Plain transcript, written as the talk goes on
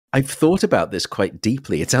I've thought about this quite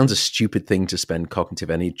deeply. It sounds a stupid thing to spend cognitive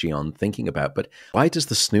energy on thinking about, but why does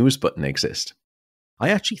the snooze button exist? I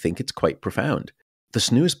actually think it's quite profound. The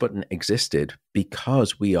snooze button existed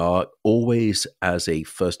because we are always, as a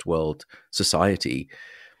first world society,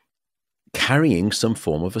 carrying some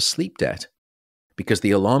form of a sleep debt. Because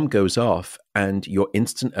the alarm goes off and your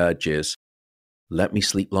instant urge is, let me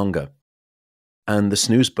sleep longer. And the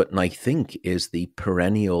snooze button, I think, is the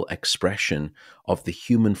perennial expression of the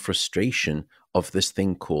human frustration of this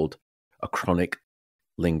thing called a chronic,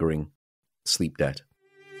 lingering sleep debt.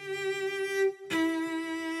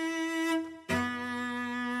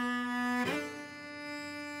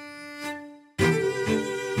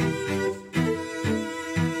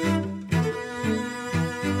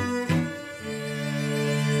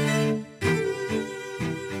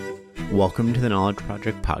 Welcome to the Knowledge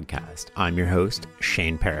Project podcast. I'm your host,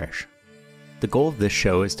 Shane Parrish. The goal of this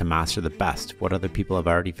show is to master the best of what other people have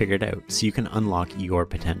already figured out so you can unlock your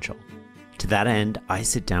potential. To that end, I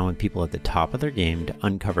sit down with people at the top of their game to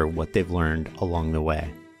uncover what they've learned along the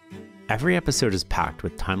way. Every episode is packed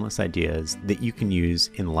with timeless ideas that you can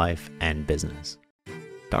use in life and business.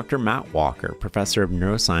 Dr. Matt Walker, professor of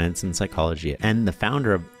neuroscience and psychology and the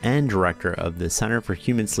founder and director of the Center for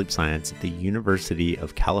Human Sleep Science at the University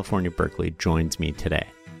of California-Berkeley, joins me today.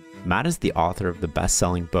 Matt is the author of the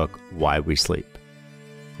best-selling book, Why We Sleep.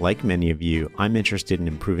 Like many of you, I'm interested in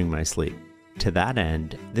improving my sleep. To that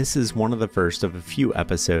end, this is one of the first of a few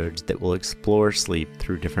episodes that will explore sleep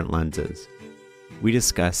through different lenses. We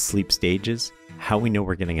discuss sleep stages, how we know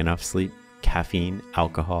we're getting enough sleep, caffeine,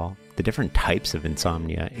 alcohol, the different types of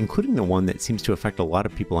insomnia, including the one that seems to affect a lot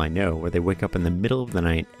of people I know, where they wake up in the middle of the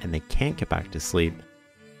night and they can't get back to sleep,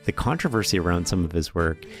 the controversy around some of his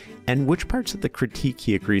work, and which parts of the critique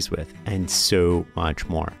he agrees with, and so much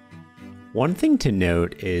more. One thing to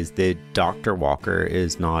note is that Dr. Walker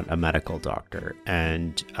is not a medical doctor,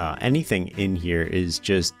 and anything in here is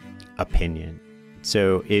just opinion.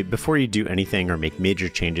 So before you do anything or make major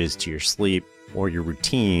changes to your sleep or your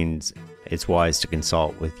routines, it's wise to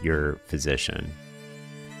consult with your physician.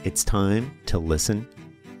 It's time to listen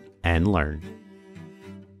and learn.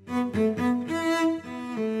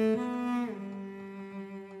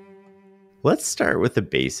 Let's start with the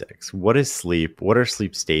basics. What is sleep? What are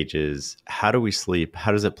sleep stages? How do we sleep?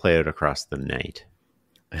 How does it play out across the night?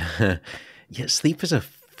 Yeah, sleep is a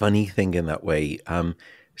funny thing in that way.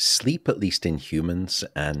 Sleep, at least in humans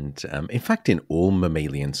and in fact in all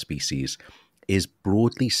mammalian species, is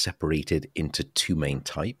broadly separated into two main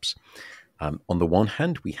types. On the one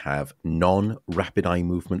hand, we have non-rapid eye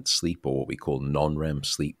movement sleep, or what we call non-REM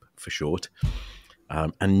sleep for short.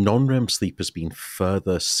 And non-REM sleep has been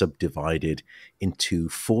further subdivided into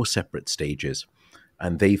four separate stages.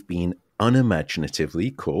 And they've been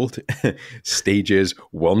unimaginatively called stages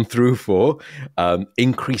 1 through 4,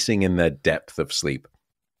 increasing in their depth of sleep.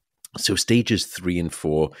 So stages 3 and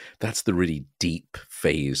 4, that's the really deep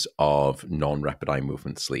phase of non-rapid eye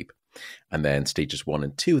movement sleep. And then stages 1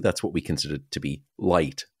 and 2, that's what we consider to be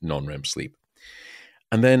light non-REM sleep.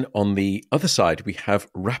 And then on the other side, we have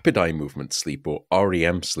rapid eye movement sleep, or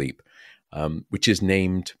REM sleep, which is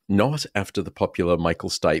named not after the popular Michael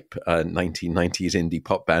Stipe 1990s indie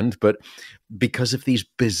pop band, but because of these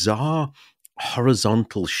bizarre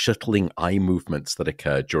horizontal shuttling eye movements that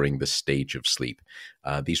occur during this stage of sleep,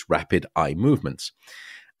 these rapid eye movements.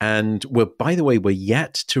 And by the way, we're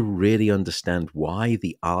yet to really understand why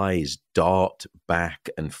the eyes dart back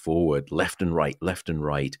and forward, left and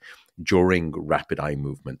right, during rapid eye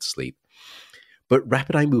movement sleep. But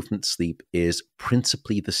rapid eye movement sleep is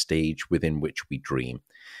principally the stage within which we dream.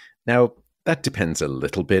 Now, that depends a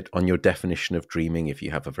little bit on your definition of dreaming. If you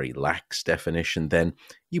have a very lax definition, then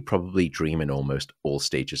you probably dream in almost all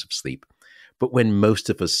stages of sleep. But when most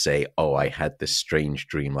of us say, oh, I had this strange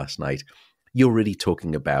dream last night, you're really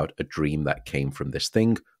talking about a dream that came from this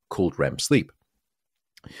thing called REM sleep.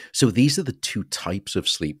 So these are the two types of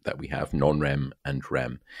sleep that we have, non-REM and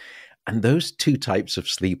REM. And those two types of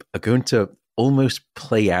sleep are going to almost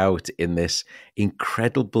play out in this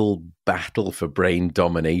incredible battle for brain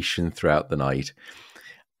domination throughout the night.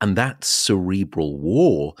 And that cerebral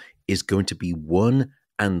war is going to be won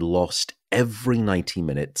and lost every 90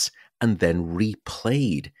 minutes and then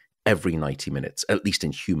replayed every 90 minutes, at least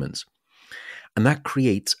in humans. And that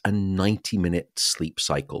creates a 90-minute sleep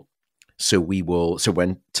cycle. So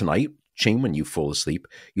when tonight, Shane, when you fall asleep,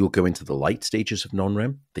 you'll go into the light stages of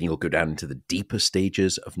non-REM, then you'll go down into the deeper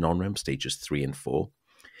stages of non-REM, stages 3 and 4.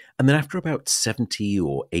 And then after about 70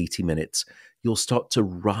 or 80 minutes, you'll start to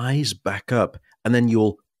rise back up, and then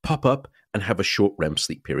you'll pop up and have a short REM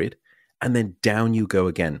sleep period, and then down you go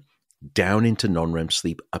again. down into non-REM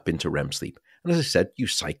sleep, up into REM sleep. And as I said, you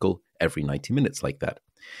cycle every 90 minutes like that.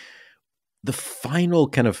 The final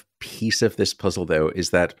kind of piece of this puzzle, though, is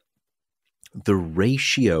that the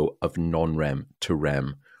ratio of non-REM to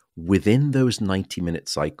REM within those 90-minute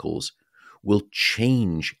cycles will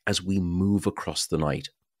change as we move across the night.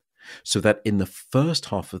 So that in the first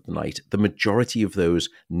half of the night, the majority of those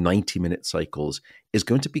 90-minute cycles is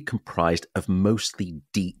going to be comprised of mostly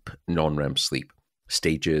deep non-REM sleep,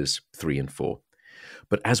 stages 3 and 4.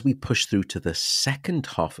 But as we push through to the second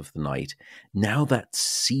half of the night, now that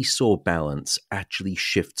seesaw balance actually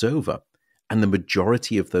shifts over. And the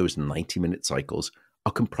majority of those 90-minute cycles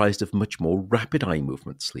are comprised of much more rapid eye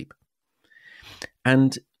movement sleep.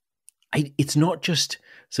 And it's not just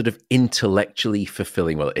sort of intellectually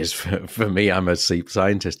fulfilling. Well, it is for me, I'm a sleep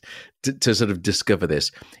scientist, to sort of discover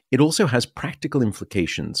this. It also has practical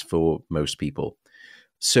implications for most people.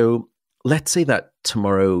 So let's say that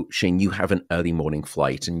tomorrow, Shane, you have an early morning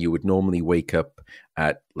flight and you would normally wake up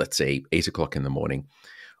at, let's say, 8 o'clock in the morning.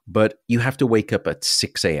 But you have to wake up at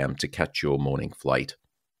 6 a.m. to catch your morning flight.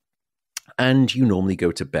 And you normally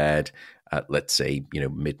go to bed at, let's say,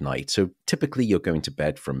 midnight. So typically you're going to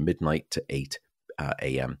bed from midnight to 8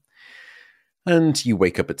 a.m. And you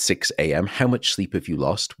wake up at 6 a.m. How much sleep have you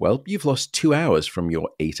lost? Well, you've lost 2 hours from your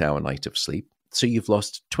 8-hour night of sleep. So you've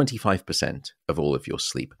lost 25% of all of your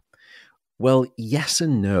sleep. Well, yes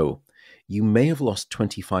and no. You may have lost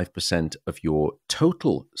 25% of your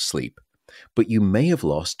total sleep, but you may have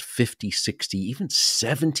lost 50, 60, even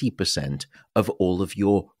 70% of all of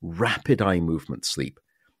your rapid eye movement sleep,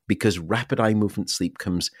 because rapid eye movement sleep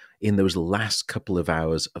comes in those last couple of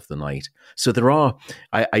hours of the night. So there are,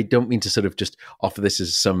 I don't mean to sort of just offer this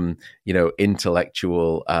as some,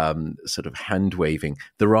 intellectual sort of hand waving.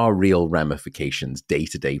 There are real ramifications,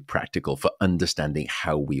 day-to-day practical, for understanding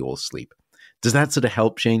how we all sleep. Does that sort of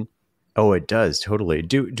help, Shane? Oh, it does. Totally.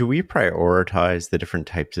 Do we prioritize the different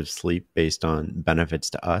types of sleep based on benefits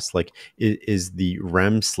to us? Like, is the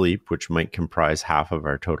REM sleep, which might comprise half of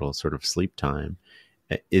our total sort of sleep time,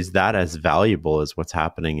 is that as valuable as what's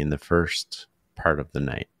happening in the first part of the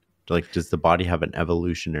night? Like, does the body have an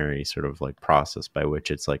evolutionary sort of like process by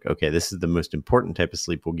which it's like, okay, this is the most important type of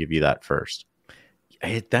sleep, we'll give you that first?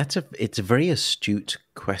 It's a very astute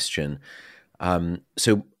question.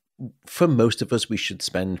 So for most of us, we should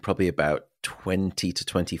spend probably about 20 to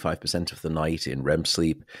 25% of the night in REM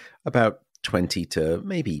sleep, about 20 to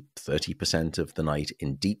maybe 30% of the night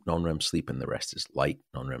in deep non-REM sleep, and the rest is light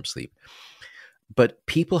non-REM sleep. But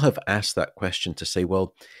people have asked that question to say,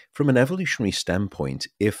 well, from an evolutionary standpoint,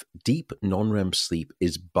 if deep non-REM sleep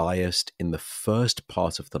is biased in the first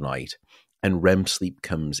part of the night and REM sleep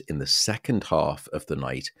comes in the second half of the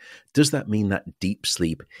night, does that mean that deep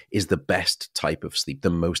sleep is the best type of sleep, the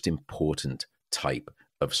most important type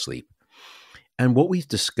of sleep? And what we've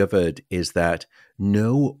discovered is that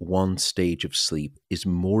no one stage of sleep is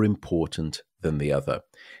more important than the other.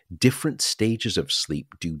 Different stages of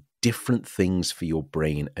sleep do different things for your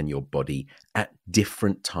brain and your body at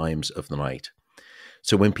different times of the night.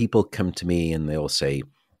 So when people come to me and they'll say,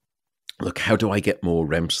 look, how do I get more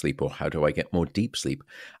REM sleep, or how do I get more deep sleep?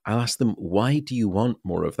 I'll ask them, why do you want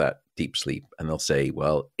more of that deep sleep? And they'll say,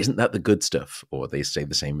 well, isn't that the good stuff? Or they say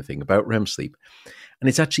the same thing about REM sleep. And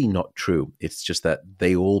it's actually not true. It's just that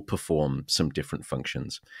they all perform some different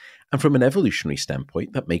functions. And from an evolutionary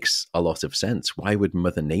standpoint, that makes a lot of sense. Why would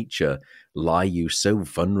Mother Nature lie you so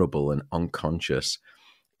vulnerable and unconscious?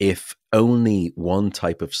 If only one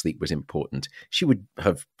type of sleep was important, she would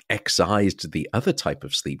have excised the other type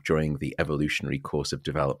of sleep during the evolutionary course of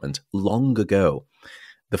development long ago.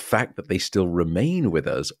 The fact that they still remain with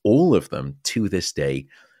us, all of them, to this day,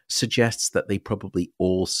 suggests that they probably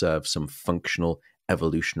all serve some functional,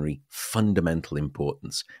 evolutionary, fundamental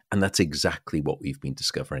importance. And that's exactly what we've been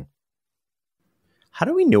discovering. How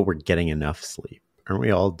do we know we're getting enough sleep? Aren't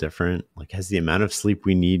we all different? Like, has the amount of sleep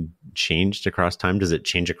we need changed across time? Does it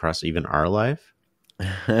change across even our life?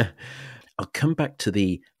 I'll come back to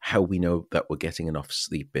the how we know that we're getting enough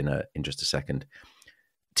sleep in just a second.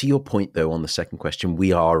 To your point, though, on the second question,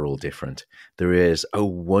 we are all different. There is a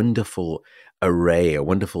wonderful array, a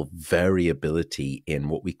wonderful variability in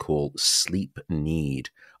what we call sleep need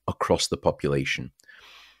across the population.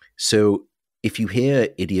 So if you hear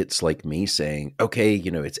idiots like me saying, okay,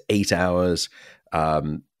 it's 8 hours,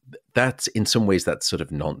 that's in some ways that's sort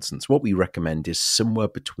of nonsense. What we recommend is somewhere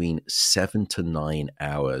between 7 to 9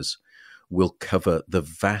 hours will cover the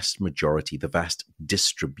vast majority, the vast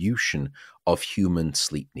distribution of human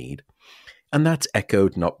sleep need. And that's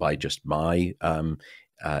echoed not by just my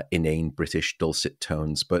inane British dulcet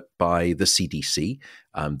tones, but by the CDC.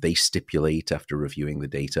 They stipulate, after reviewing the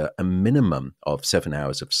data, a minimum of 7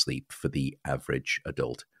 hours of sleep for the average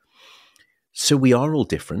adult. So we are all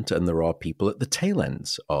different, and there are people at the tail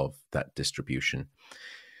ends of that distribution.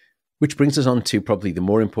 Which brings us on to probably the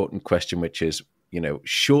more important question, which is,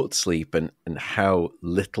 short sleep and how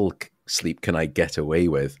little sleep can I get away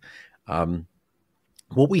with?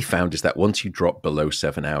 What we found is that once you drop below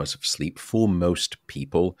 7 hours of sleep, for most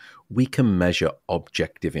people, we can measure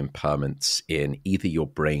objective impairments in either your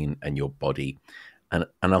brain and your body. And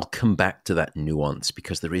I'll come back to that nuance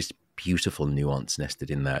because there is beautiful nuance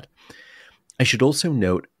nested in that. I should also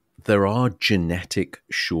note there are genetic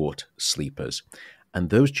short sleepers. And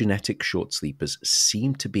those genetic short sleepers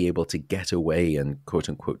seem to be able to get away and quote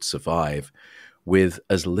unquote survive with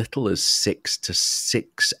as little as 6 to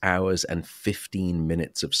 6 hours and 15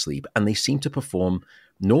 minutes of sleep. And they seem to perform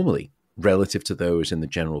normally relative to those in the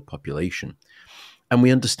general population. And we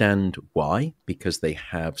understand why, because they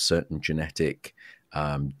have certain genetic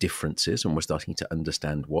differences, and we're starting to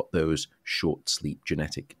understand what those short sleep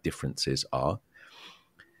genetic differences are.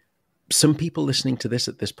 Some people listening to this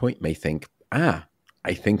at this point may think,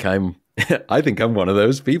 I think I'm one of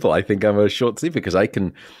those people. I think I'm a short sleeper because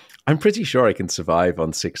I'm pretty sure I can survive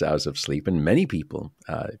on 6 hours of sleep. And many people,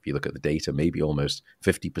 if you look at the data, maybe almost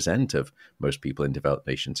 50% of most people in developed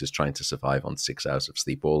nations is trying to survive on 6 hours of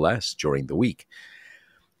sleep or less during the week.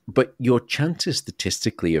 But your chances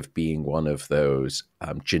statistically of being one of those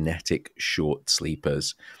genetic short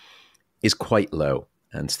sleepers is quite low.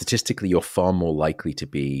 And statistically, you're far more likely to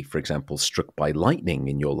be, for example, struck by lightning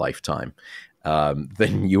in your lifetime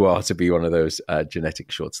than you are to be one of those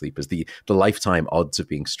genetic short sleepers. The lifetime odds of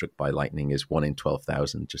being struck by lightning is 1 in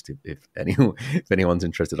 12,000. Just if anyone's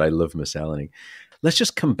interested, I love miscellany. Let's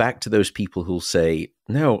just come back to those people who'll say,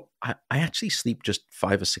 no, I actually sleep just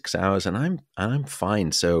 5 or 6 hours and I'm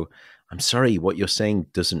fine. So I'm sorry, what you're saying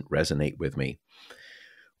doesn't resonate with me.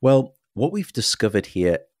 Well, what we've discovered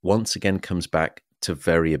here once again comes back to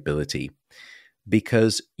variability,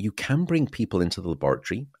 because you can bring people into the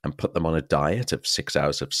laboratory and put them on a diet of 6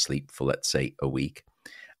 hours of sleep for, let's say, a week.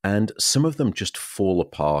 And some of them just fall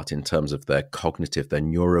apart in terms of their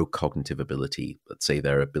neurocognitive ability, let's say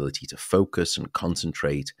their ability to focus and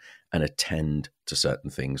concentrate and attend to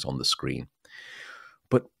certain things on the screen.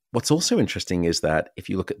 But what's also interesting is that if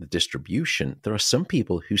you look at the distribution, there are some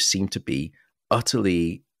people who seem to be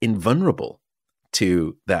utterly invulnerable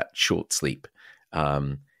to that short sleep.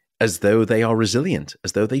 As though they are resilient,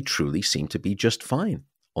 as though they truly seem to be just fine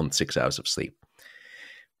on 6 hours of sleep.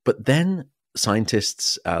 But then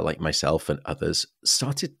scientists like myself and others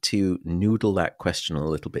started to noodle that question a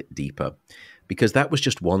little bit deeper, because that was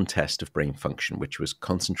just one test of brain function, which was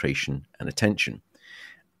concentration and attention.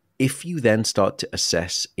 If you then start to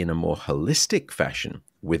assess in a more holistic fashion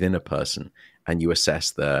within a person, and you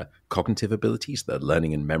assess their cognitive abilities, their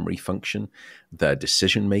learning and memory function, their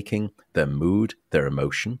decision-making, their mood, their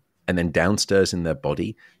emotion, and then downstairs in their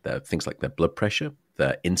body, things like their blood pressure,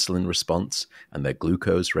 their insulin response, and their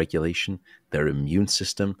glucose regulation, their immune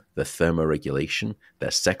system, their thermoregulation,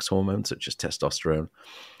 their sex hormones, such as testosterone.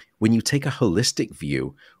 When you take a holistic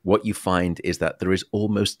view, what you find is that there is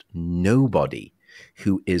almost nobody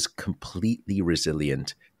who is completely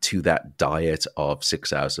resilient to that diet of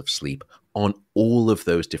 6 hours of sleep on all of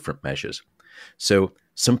those different measures. So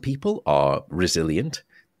some people are resilient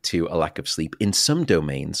to a lack of sleep in some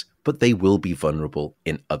domains, but they will be vulnerable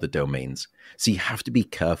in other domains. So you have to be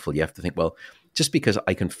careful. You have to think, well, just because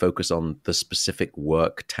I can focus on the specific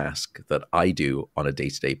work task that I do on a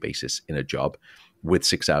day-to-day basis in a job with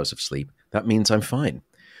 6 hours of sleep, that means I'm fine.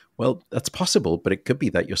 Well, that's possible, but it could be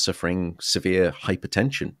that you're suffering severe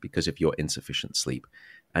hypertension because of your insufficient sleep,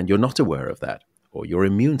 and you're not aware of that, or your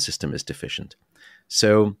immune system is deficient.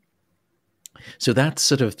 So that's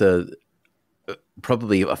sort of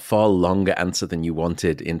probably a far longer answer than you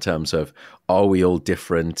wanted in terms of, are we all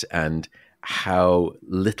different and how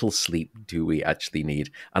little sleep do we actually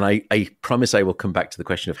need? And I promise I will come back to the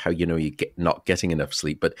question of how you get not getting enough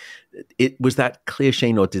sleep. But was that clear,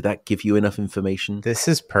 Shane, or did that give you enough information? This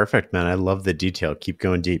is perfect, man. I love the detail. Keep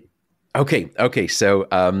going deep. Okay. So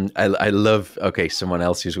I love someone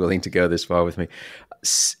else who's willing to go this far with me.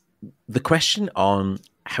 The question on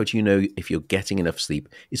how do you know if you're getting enough sleep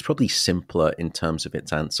is probably simpler in terms of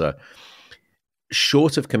its answer.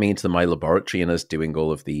 Short of coming into my laboratory and us doing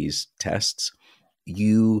all of these tests,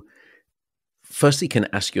 you firstly can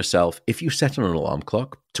ask yourself, if you set an alarm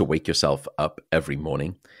clock to wake yourself up every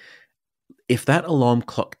morning, if that alarm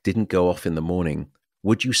clock didn't go off in the morning,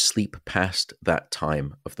 would you sleep past that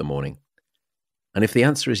time of the morning? And if the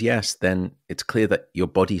answer is yes, then it's clear that your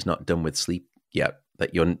body's not done with sleep yet,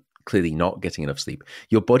 that you're clearly not getting enough sleep.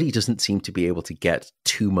 Your body doesn't seem to be able to get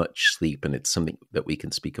too much sleep, and it's something that we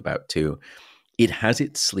can speak about too. It has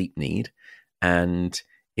its sleep need, and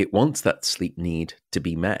it wants that sleep need to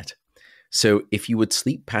be met. So if you would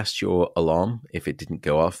sleep past your alarm, if it didn't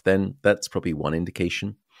go off, then that's probably one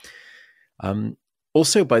indication.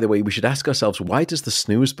 Also, by the way, we should ask ourselves, why does the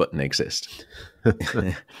snooze button exist?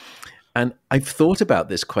 And I've thought about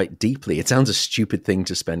this quite deeply. It sounds a stupid thing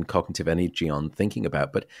to spend cognitive energy on thinking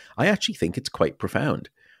about, but I actually think it's quite profound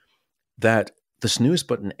that the snooze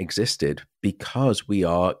button existed because we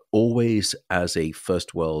are always, as a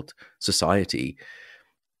first world society,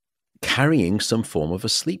 carrying some form of a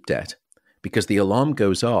sleep debt, because the alarm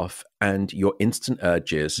goes off and your instant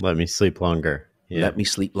urge is, let me sleep longer. Yeah. Let me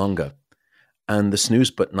sleep longer. And the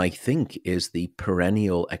snooze button, I think, is the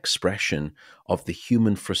perennial expression of the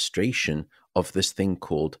human frustration of this thing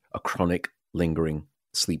called a chronic lingering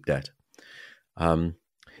sleep debt. There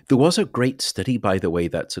was a great study, by the way,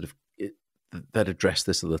 that that addressed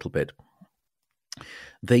this a little bit.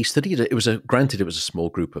 They studied it. Granted, it was a small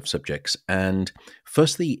group of subjects. And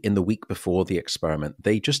firstly, in the week before the experiment,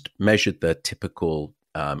 they just measured the typical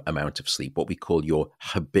amount of sleep, what we call your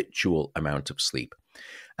habitual amount of sleep.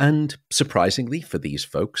 And surprisingly for these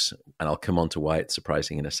folks, and I'll come on to why it's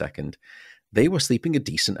surprising in a second, they were sleeping a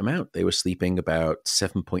decent amount. They were sleeping about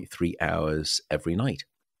 7.3 hours every night.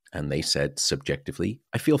 And they said subjectively,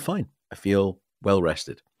 I feel fine. I feel well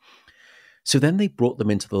rested. So then they brought them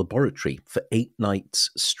into the laboratory for 8 nights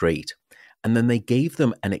straight. And then they gave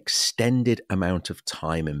them an extended amount of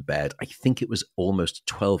time in bed. I think it was almost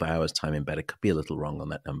 12 hours time in bed. I could be a little wrong on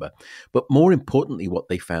that number. But more importantly, what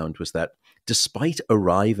they found was that despite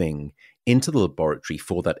arriving into the laboratory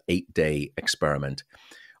for that 8-day experiment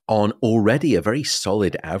on already a very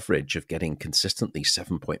solid average of getting consistently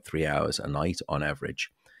 7.3 hours a night on average,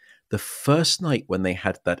 the first night when they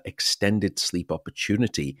had that extended sleep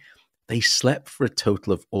opportunity, they slept for a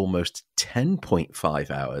total of almost 10.5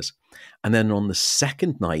 hours. And then on the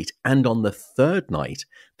second night and on the third night,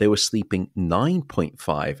 they were sleeping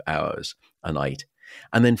 9.5 hours a night.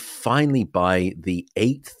 And then finally, by the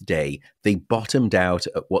 8th day, they bottomed out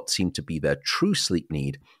at what seemed to be their true sleep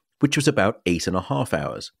need, which was about 8.5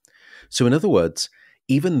 hours. So in other words,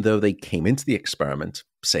 even though they came into the experiment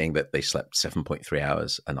saying that they slept 7.3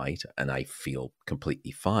 hours a night, and I feel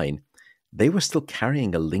completely fine, they were still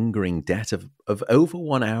carrying a lingering debt of over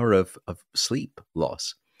 1 hour of sleep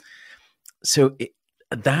loss. So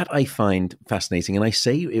that I find fascinating. And I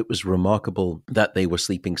say it was remarkable that they were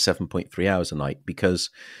sleeping 7.3 hours a night because,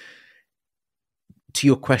 to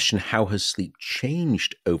your question, how has sleep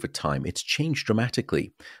changed over time? It's changed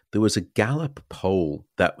dramatically. There was a Gallup poll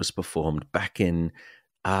that was performed back in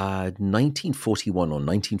 1941 or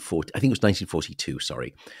 1940. I think it was 1942,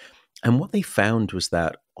 sorry. And what they found was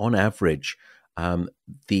that on average,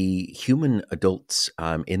 the human adults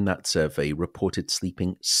in that survey reported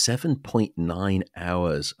sleeping 7.9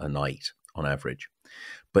 hours a night on average.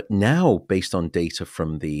 But now, based on data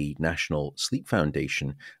from the National Sleep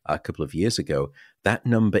Foundation a couple of years ago, that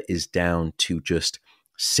number is down to just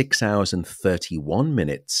 6 hours and 31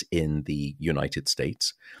 minutes in the United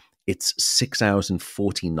States. It's 6 hours and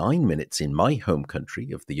 49 minutes in my home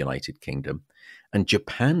country of the United Kingdom. And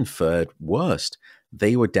Japan fared worst.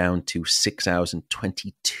 They were down to 6 hours and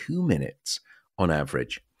 22 minutes on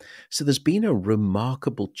average. So there's been a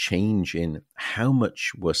remarkable change in how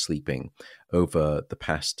much we're sleeping over the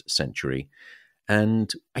past century.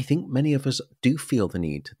 And I think many of us do feel the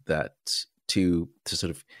need that to sort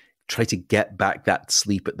of try to get back that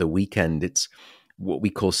sleep at the weekend. It's what we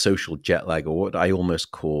call social jet lag, or what I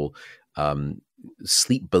almost call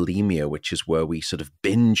sleep bulimia, which is where we sort of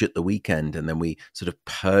binge at the weekend and then we sort of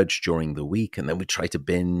purge during the week, and then we try to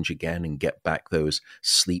binge again and get back those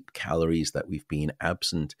sleep calories that we've been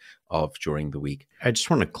absent of during the week. I just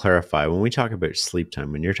want to clarify, when we talk about sleep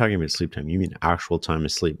time, when you're talking about sleep time, you mean actual time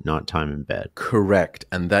of sleep, not time in bed. Correct.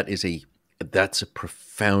 And that's a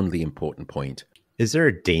profoundly important point. Is there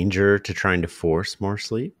a danger to trying to force more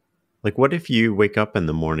sleep? Like, what if you wake up in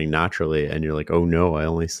the morning naturally and you're like, oh no, I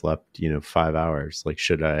only slept, 5 hours. Like,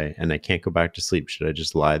 and I can't go back to sleep. Should I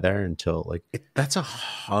just lie there until That's a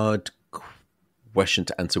hard question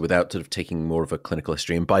to answer without sort of taking more of a clinical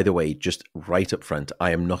history. And by the way, just right up front,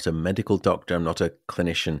 I am not a medical doctor. I'm not a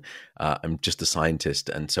clinician. I'm just a scientist.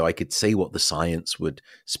 And so I could say what the science would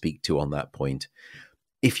speak to on that point.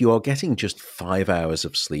 If you are getting just 5 hours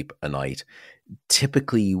of sleep a night,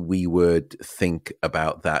 typically we would think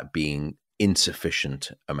about that being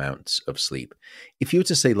insufficient amounts of sleep. If you were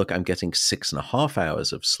to say, look, I'm getting 6.5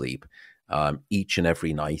 hours of sleep, each and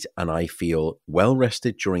every night, and I feel well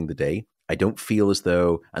rested during the day. I don't feel as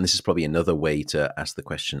though, and this is probably another way to ask the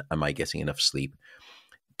question, am I getting enough sleep?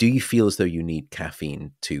 Do you feel as though you need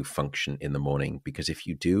caffeine to function in the morning? Because if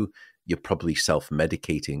you do, you're probably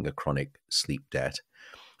self-medicating a chronic sleep debt.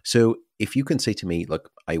 So if you can say to me, look,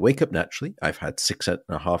 I wake up naturally, I've had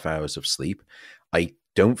 6.5 hours of sleep, I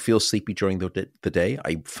don't feel sleepy during the day,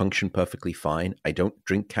 I function perfectly fine, I don't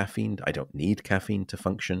drink caffeine, I don't need caffeine to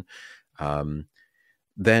function,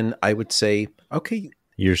 then I would say, okay.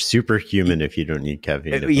 You're superhuman if you don't need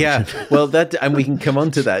caffeine to function. Yeah, well, and we can come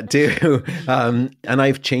on to that too. And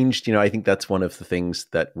I've changed, I think that's one of the things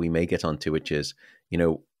that we may get onto, which is,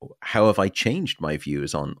 how have I changed my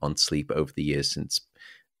views on sleep over the years since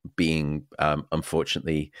being,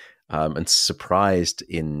 unfortunately, and surprised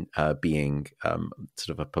in being sort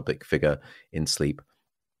of a public figure in sleep.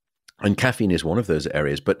 And caffeine is one of those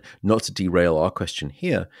areas, but not to derail our question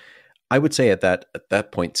here. I would say at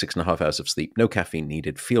that point, 6.5 hours of sleep, no caffeine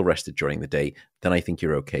needed, feel rested during the day, then I think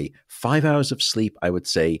you're okay. 5 hours of sleep, I would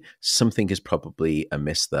say something is probably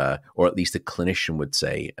amiss there, or at least a clinician would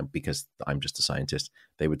say, and because I'm just a scientist,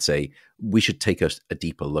 they would say, we should take a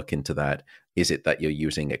deeper look into that. Is it that you're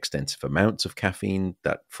using extensive amounts of caffeine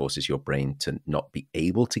that forces your brain to not be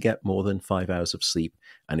able to get more than 5 hours of sleep?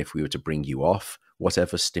 And if we were to bring you off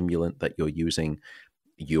whatever stimulant that you're using,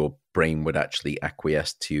 your brain would actually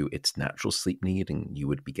acquiesce to its natural sleep need and you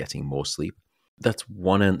would be getting more sleep. That's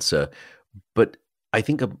one answer. But I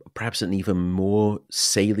think perhaps an even more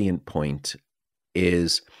salient point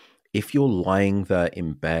is if you're lying there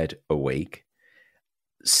in bed awake,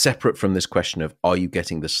 separate from this question of are you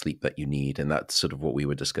getting the sleep that you need? And that's sort of what we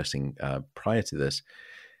were discussing prior to this.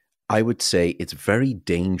 I would say it's very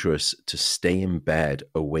dangerous to stay in bed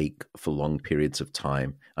awake for long periods of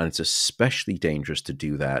time. And it's especially dangerous to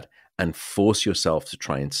do that and force yourself to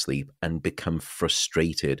try and sleep and become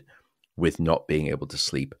frustrated with not being able to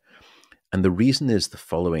sleep. And the reason is the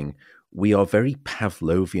following. We are very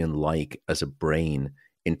Pavlovian-like as a brain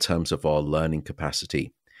in terms of our learning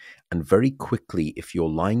capacity. And very quickly, if you're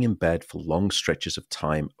lying in bed for long stretches of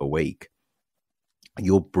time awake,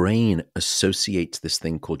 your brain associates this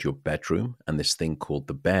thing called your bedroom and this thing called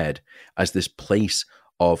the bed as this place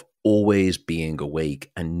of always being awake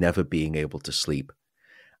and never being able to sleep.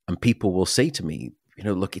 And people will say to me,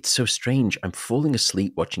 look, it's so strange. I'm falling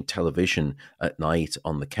asleep watching television at night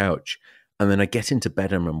on the couch. And then I get into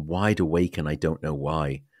bed and I'm wide awake and I don't know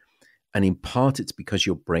why. And in part, it's because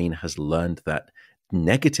your brain has learned that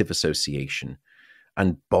negative association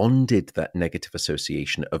and bonded that negative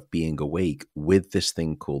association of being awake with this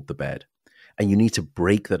thing called the bed. And you need to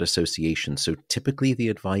break that association. So typically the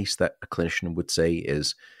advice that a clinician would say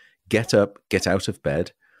is get up, get out of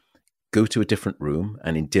bed, go to a different room,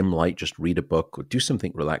 and in dim light, just read a book or do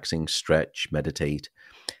something relaxing, stretch, meditate,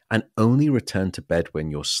 and only return to bed when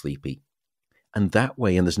you're sleepy. And that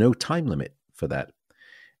way, and there's no time limit for that,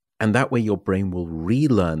 and that way your brain will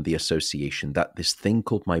relearn the association that this thing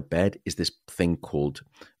called my bed is this thing called,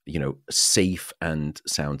 safe and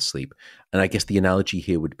sound sleep. And I guess the analogy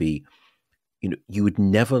here would be, you would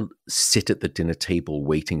never sit at the dinner table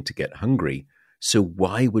waiting to get hungry. So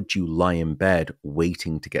why would you lie in bed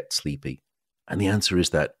waiting to get sleepy? And the answer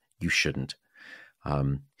is that you shouldn't.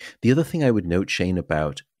 The other thing I would note, Shane,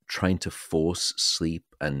 about trying to force sleep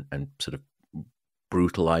and sort of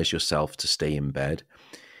brutalize yourself to stay in bed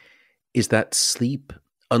is that sleep,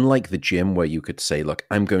 unlike the gym where you could say, look,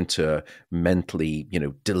 I'm going to mentally,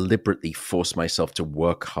 deliberately force myself to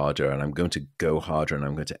work harder and I'm going to go harder and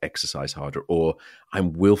I'm going to exercise harder, or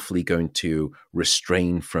I'm willfully going to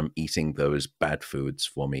restrain from eating those bad foods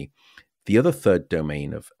for me. The other third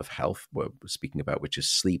domain of health we're speaking about, which is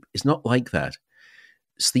sleep, is not like that.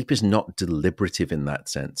 Sleep is not deliberative in that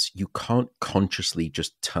sense. You can't consciously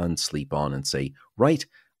just turn sleep on and say, right,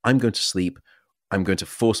 I'm going to sleep. I'm going to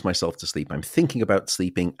force myself to sleep. I'm thinking about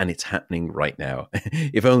sleeping and it's happening right now.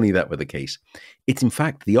 If only that were the case. It's in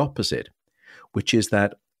fact the opposite, which is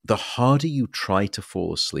that the harder you try to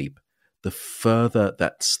fall asleep, the further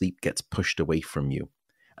that sleep gets pushed away from you.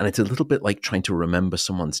 And it's a little bit like trying to remember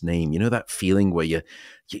someone's name. That feeling where you're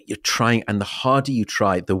trying, and the harder you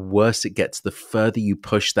try, the worse it gets, the further you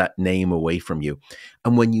push that name away from you.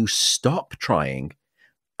 And when you stop trying,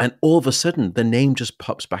 and all of a sudden, the name just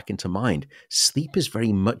pops back into mind. Sleep is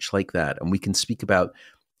very much like that. And we can speak about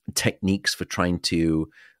techniques for trying to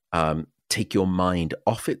take your mind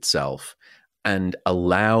off itself and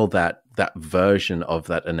allow that version of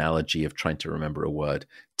that analogy of trying to remember a word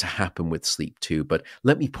to happen with sleep too. But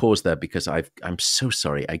let me pause there because I'm so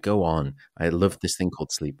sorry. I go on. I love this thing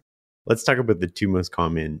called sleep. let's talk about the two most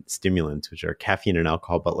common stimulants, which are caffeine and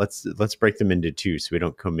alcohol, but let's break them into two so we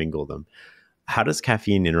don't commingle them. How does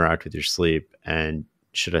caffeine interact with your sleep? And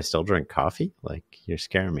should I still drink coffee? Like, you're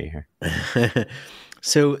scaring me here.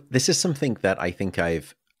 So this is something that I think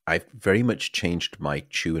I've very much changed my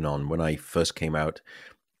tune on when I first came out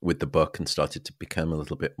with the book and started to become a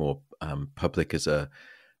little bit more public as a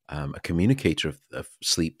communicator of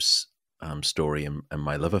sleep's story and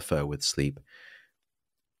my love affair with sleep.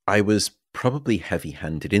 I was probably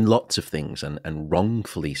heavy-handed in lots of things, and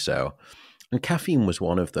wrongfully so. And caffeine was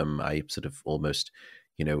one of them. I sort of almost,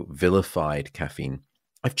 vilified caffeine.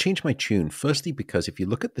 I've changed my tune, firstly, because if you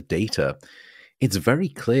look at the data, it's very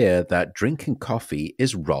clear that drinking coffee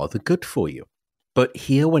is rather good for you. But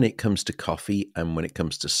here, when it comes to coffee and when it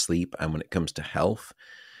comes to sleep and when it comes to health,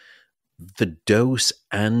 the dose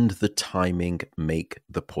and the timing make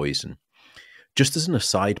the poison. Just as an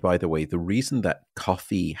aside, by the way, the reason that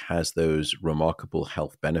coffee has those remarkable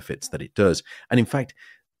health benefits that it does, and in fact,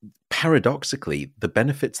 paradoxically, the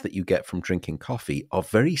benefits that you get from drinking coffee are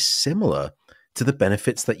very similar to the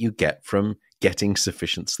benefits that you get from getting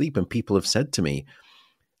sufficient sleep. And people have said to me,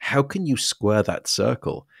 how can you square that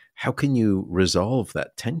circle? How can you resolve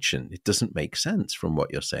that tension? It doesn't make sense from what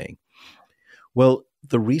you're saying. Well,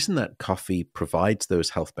 the reason that coffee provides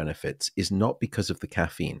those health benefits is not because of the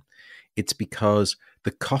caffeine. It's because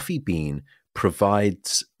the coffee bean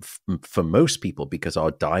provides, for most people, because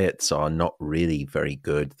our diets are not really very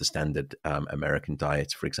good. The standard American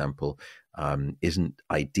diet, for example, isn't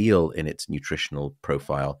ideal in its nutritional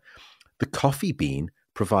profile. The coffee bean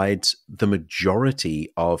provides the majority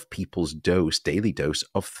of people's daily dose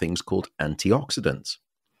of things called antioxidants.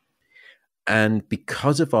 And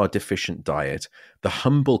because of our deficient diet, the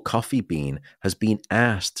humble coffee bean has been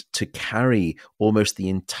asked to carry almost the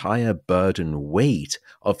entire burden weight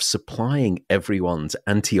of supplying everyone's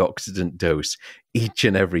antioxidant dose each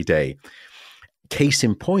and every day. Case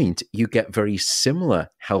in point, you get very similar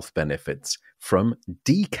health benefits from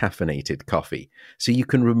decaffeinated coffee. So you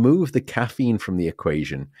can remove the caffeine from the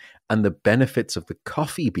equation and the benefits of the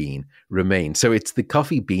coffee bean remain. So it's the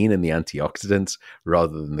coffee bean and the antioxidants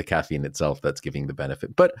rather than the caffeine itself that's giving the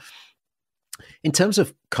benefit. But in terms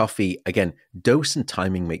of coffee, again, dose and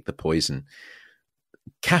timing make the poison.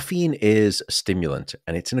 Caffeine is a stimulant,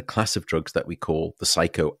 and it's in a class of drugs that we call the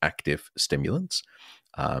psychoactive stimulants.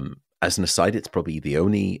 As an aside, it's probably the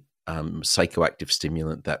only psychoactive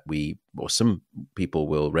stimulant that some people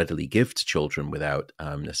will readily give to children without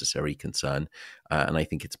necessary concern. And I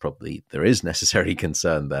think there is necessary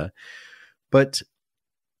concern there. But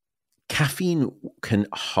caffeine can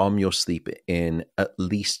harm your sleep in at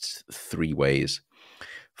least three ways.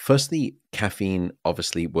 Firstly, caffeine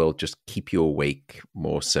obviously will just keep you awake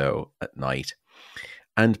more so at night.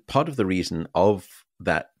 And part of the reason of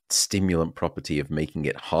that stimulant property of making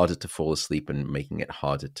it harder to fall asleep and making it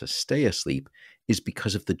harder to stay asleep is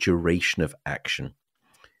because of the duration of action.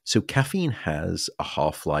 So caffeine has a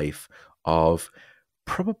half-life of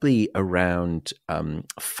probably around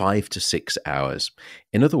 5 to 6 hours.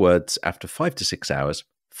 In other words, after 5 to 6 hours,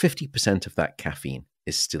 50% of that caffeine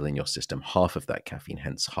is still in your system, half of that caffeine,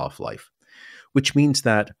 hence half-life, which means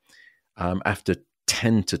that after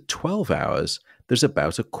 10 to 12 hours, there's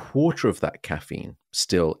about a quarter of that caffeine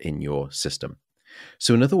still in your system.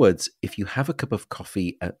 So in other words, if you have a cup of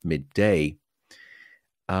coffee at midday,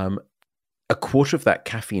 a quarter of that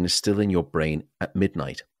caffeine is still in your brain at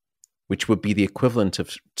midnight, which would be the equivalent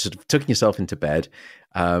of sort of tucking yourself into bed,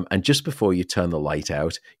 and just before you turn the light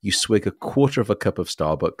out, you swig a quarter of a cup of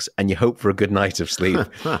Starbucks and you hope for a good night of sleep.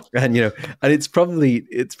 And it's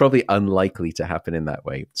probably unlikely to happen in that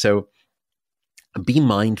way. So be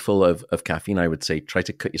mindful of caffeine. I would say try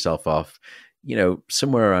to cut yourself off,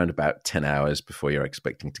 somewhere around about 10 hours before you're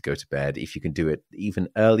expecting to go to bed. If you can do it even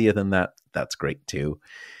earlier than that, that's great too.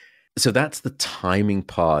 So that's the timing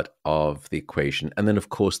part of the equation. And then, of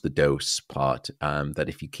course, the dose part, that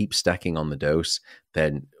if you keep stacking on the dose,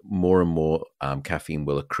 then more and more caffeine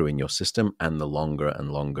will accrue in your system. And the longer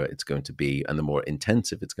and longer it's going to be, and the more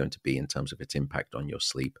intensive it's going to be in terms of its impact on your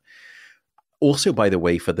sleep. Also, by the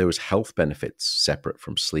way, for those health benefits separate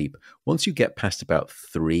from sleep, once you get past about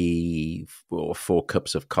 3 or 4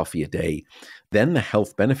 cups of coffee a day, then the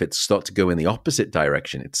health benefits start to go in the opposite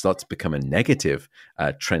direction. It starts to become a negative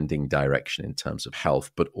trending direction in terms of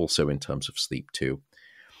health, but also in terms of sleep too.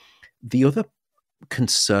 The other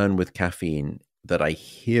concern with caffeine that I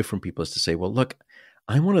hear from people is to say, well, look,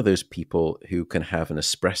 I'm one of those people who can have an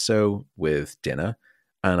espresso with dinner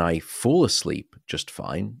and I fall asleep just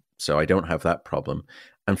fine. So I don't have that problem.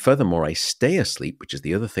 And furthermore, I stay asleep, which is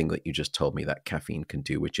the other thing that you just told me that caffeine can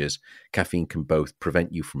do, which is caffeine can both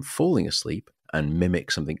prevent you from falling asleep and mimic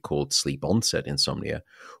something called sleep onset insomnia,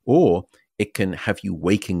 or it can have you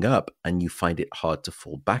waking up and you find it hard to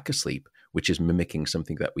fall back asleep, which is mimicking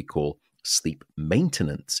something that we call sleep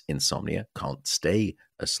maintenance insomnia, can't stay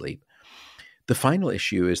asleep. The final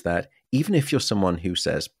issue is that even if you're someone who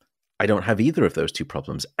says, I don't have either of those two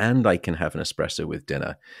problems and I can have an espresso with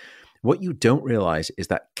dinner, what you don't realize is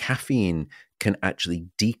that caffeine can actually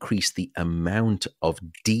decrease the amount of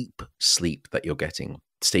deep sleep that you're getting,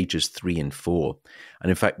 stages 3 and 4. And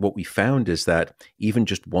in fact, what we found is that even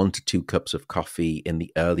just 1 to 2 cups of coffee in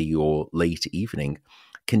the early or late evening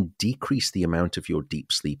can decrease the amount of your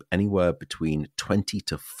deep sleep anywhere between 20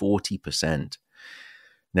 to 40%.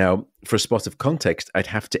 Now, for a spot of context, I'd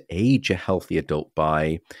have to age a healthy adult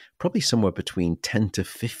by probably somewhere between 10 to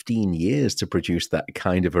 15 years to produce that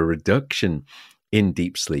kind of a reduction in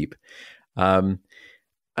deep sleep. And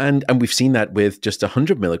we've seen that with just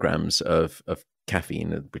 100 milligrams of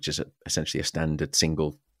caffeine, which is essentially a standard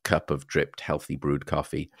single cup of dripped, healthy brewed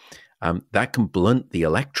coffee. That can blunt the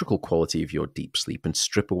electrical quality of your deep sleep and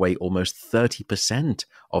strip away almost 30%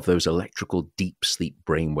 of those electrical deep sleep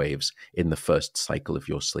brainwaves in the first cycle of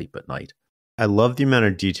your sleep at night. I love the amount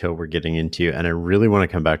of detail we're getting into, and I really want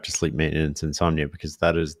to come back to sleep maintenance insomnia because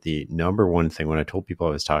that is the number one thing. When I told people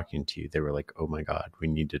I was talking to you, they were like, oh my God, we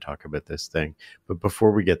need to talk about this thing. But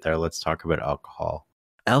before we get there, let's talk about alcohol.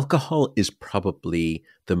 Alcohol is probably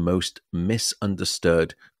the most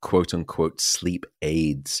misunderstood, quote unquote, sleep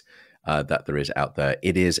aids that there is out there.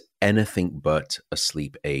 It is anything but a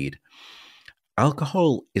sleep aid.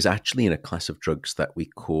 Alcohol is actually in a class of drugs that we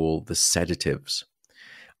call the sedatives.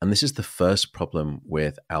 And this is the first problem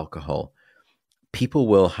with alcohol. People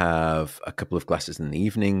will have a couple of glasses in the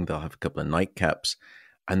evening, they'll have a couple of nightcaps,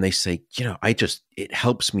 and they say, it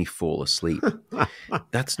helps me fall asleep.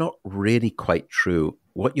 That's not really quite true.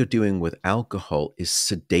 What you're doing with alcohol is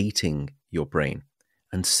sedating your brain,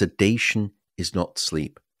 and sedation is not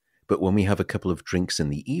sleep. But when we have a couple of drinks in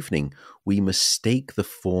the evening, we mistake the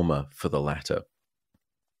former for the latter.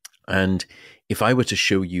 And if I were to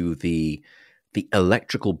show you the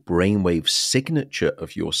electrical brainwave signature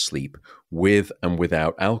of your sleep with and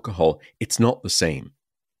without alcohol, it's not the same.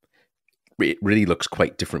 It really looks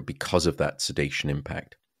quite different because of that sedation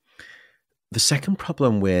impact. The second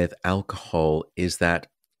problem with alcohol is that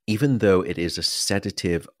even though it is a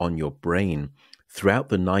sedative on your brain, throughout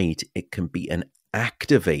the night, it can be an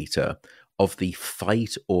activator of the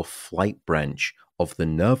fight or flight branch of the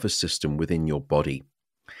nervous system within your body.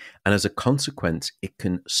 And as a consequence, it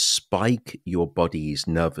can spike your body's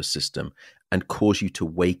nervous system and cause you to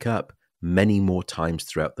wake up many more times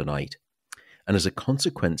throughout the night. And as a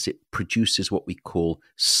consequence, it produces what we call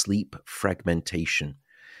sleep fragmentation.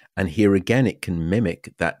 And here again, it can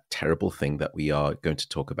mimic that terrible thing that we are going to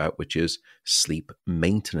talk about, which is sleep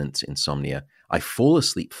maintenance insomnia. I fall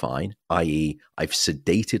asleep fine, i.e., I've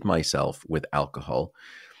sedated myself with alcohol,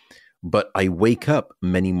 but I wake up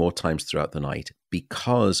many more times throughout the night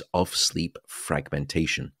because of sleep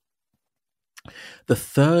fragmentation. The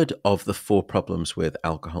third of the 4 problems with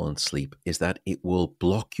alcohol and sleep is that it will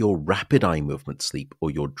block your rapid eye movement sleep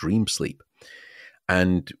or your dream sleep.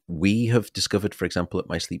 And we have discovered, for example, at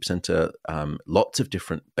my sleep center, lots of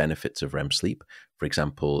different benefits of REM sleep. For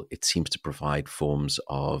example, it seems to provide forms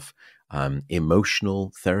of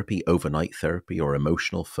emotional therapy, overnight therapy, or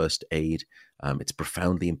emotional first aid. It's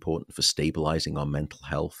profoundly important for stabilizing our mental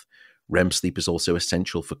health. REM sleep is also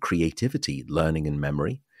essential for creativity, learning, and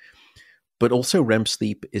memory. But also REM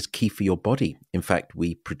sleep is key for your body. In fact,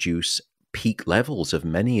 we produce peak levels of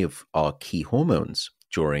many of our key hormones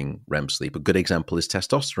during REM sleep. A good example is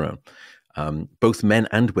testosterone. Both men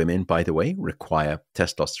and women, by the way, require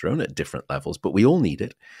testosterone at different levels, but we all need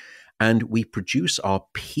it. And we produce our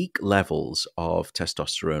peak levels of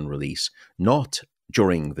testosterone release, not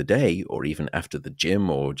during the day or even after the gym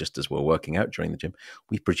or just as we're working out during the gym.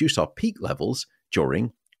 We produce our peak levels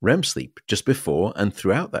during REM sleep, just before and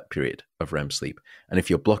throughout that period of REM sleep. And if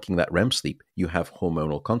you're blocking that REM sleep, you have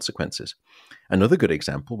hormonal consequences. Another good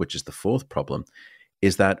example, which is the 4th problem,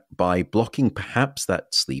 is that by blocking perhaps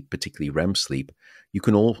that sleep, particularly REM sleep, you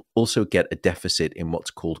can also get a deficit in what's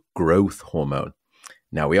called growth hormone.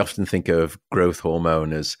 Now, we often think of growth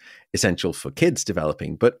hormone as essential for kids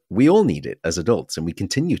developing, but we all need it as adults, and we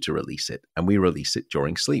continue to release it, and we release it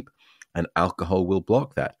during sleep. And alcohol will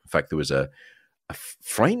block that. In fact, there was a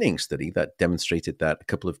frightening study that demonstrated that a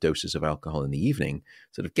couple of doses of alcohol in the evening,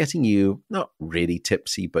 sort of getting you not really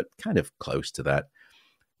tipsy, but kind of close to that,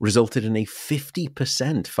 resulted in a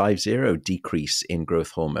 50% decrease in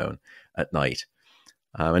growth hormone at night.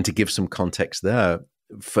 And to give some context there,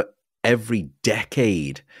 for every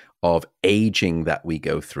decade of aging that we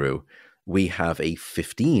go through, we have a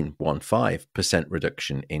 15%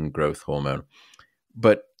 reduction in growth hormone.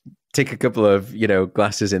 But take a couple of,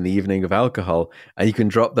 glasses in the evening of alcohol, and you can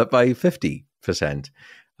drop that by 50%.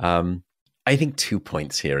 I think 2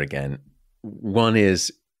 points here again. One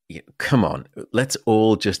is, come on, let's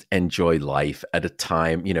all just enjoy life at a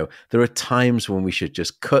time. There are times when we should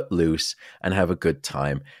just cut loose and have a good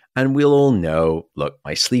time. And we'll all know, look,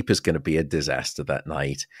 my sleep is going to be a disaster that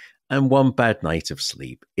night. And one bad night of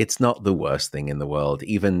sleep, it's not the worst thing in the world,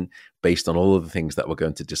 even based on all of the things that we're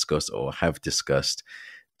going to discuss or have discussed.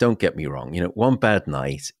 Don't get me wrong. One bad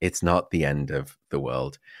night, it's not the end of the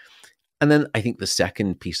world. And then I think the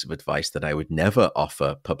second piece of advice that I would never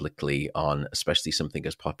offer publicly on especially something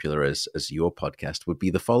as popular as your podcast would be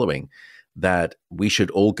the following, that we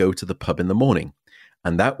should all go to the pub in the morning.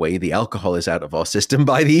 And that way the alcohol is out of our system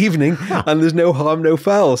by the evening and there's no harm, no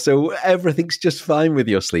foul. So everything's just fine with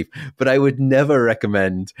your sleep. But I would never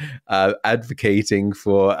recommend advocating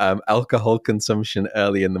for alcohol consumption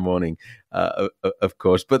early in the morning, of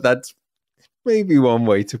course. But that's maybe one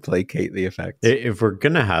way to placate the effect. If we're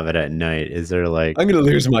going to have it at night, is there like... I'm going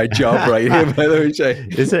to lose my job right here, by the way, Shay.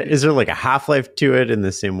 Is there like a half-life to it in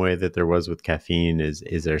the same way that there was with caffeine?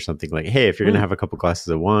 Is there something like, hey, if you're going to have a couple glasses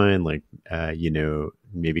of wine, like,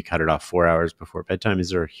 maybe cut it off 4 hours before bedtime?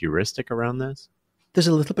 Is there a heuristic around this? There's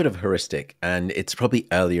a little bit of heuristic, and it's probably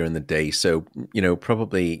earlier in the day. So,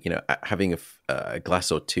 probably, having a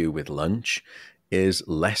glass or two with lunch is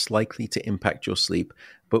less likely to impact your sleep.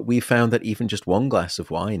 But we found that even just one glass of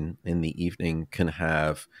wine in the evening can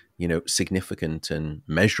have, significant and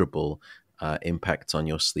measurable impacts on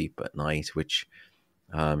your sleep at night, which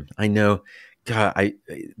I know, God,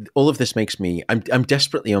 all of this makes me, I'm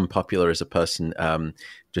desperately unpopular as a person,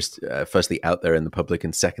 firstly out there in the public,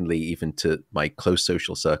 and secondly, even to my close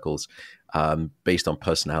social circles, based on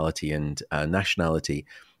personality and nationality.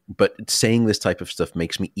 But saying this type of stuff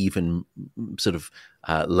makes me even sort of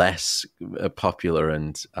less popular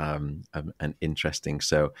and interesting.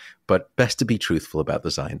 So, but best to be truthful about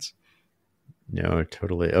the science. No,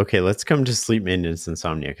 totally. Okay, let's come to sleep maintenance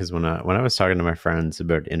insomnia. Because when I was talking to my friends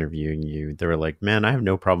about interviewing you, they were like, "Man, I have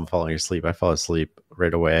no problem falling asleep. I fall asleep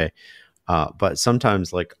right away. But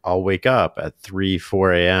sometimes, like, I'll wake up at 3,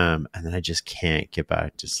 4 a.m. and then I just can't get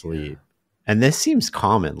back to sleep." Yeah. And this seems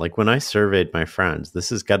common. Like when I surveyed my friends, this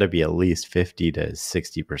has got to be at least 50 to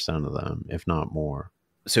 60% of them, if not more.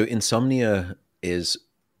 So insomnia is,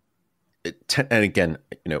 and again,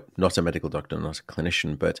 not a medical doctor, not a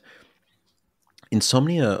clinician, but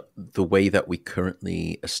insomnia, the way that we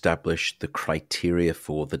currently establish the criteria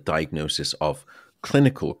for the diagnosis of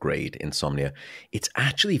clinical grade insomnia, it's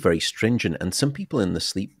actually very stringent. And some people in the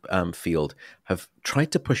sleep field have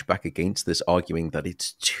tried to push back against this, arguing that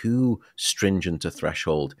it's too stringent a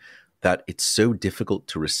threshold, that it's so difficult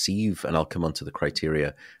to receive, and I'll come on to the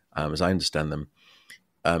criteria as I understand them,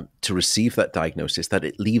 to receive that diagnosis, that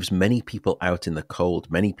it leaves many people out in the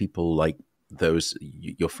cold, many people like those,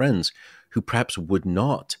 your friends, who perhaps would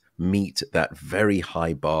not meet that very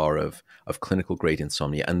high bar of clinical grade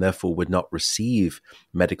insomnia and therefore would not receive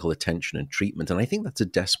medical attention and treatment. And I think that's a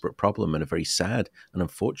desperate problem and a very sad and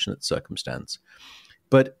unfortunate circumstance.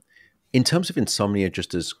 But in terms of insomnia,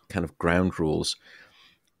 just as kind of ground rules,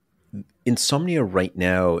 insomnia right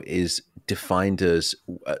now is defined as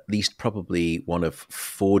at least probably one of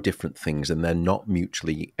 4 different things, and they're not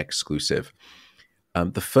mutually exclusive.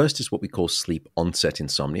 The first is what we call sleep onset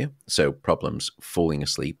insomnia, so problems falling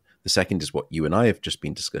asleep. The second is what you and I have just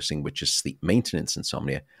been discussing, which is sleep maintenance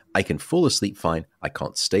insomnia. I can fall asleep fine, I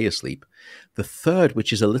can't stay asleep. The third,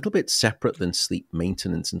 which is a little bit separate than sleep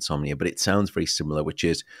maintenance insomnia, but it sounds very similar, which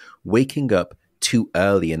is waking up too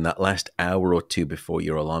early in that last hour or two before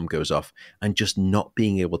your alarm goes off and just not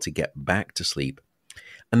being able to get back to sleep.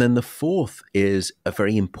 And then the fourth is a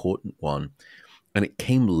very important one, and it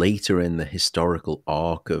came later in the historical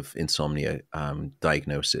arc of insomnia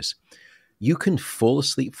diagnosis. You can fall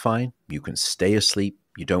asleep fine, you can stay asleep,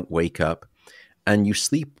 you don't wake up, and you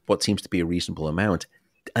sleep what seems to be a reasonable amount.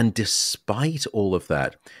 And despite all of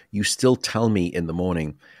that, you still tell me in the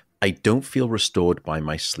morning, I don't feel restored by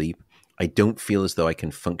my sleep. I don't feel as though I can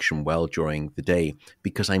function well during the day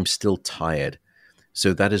because I'm still tired.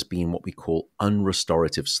 So that has been what we call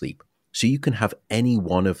unrestorative sleep. So you can have any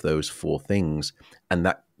one of those 4 things, and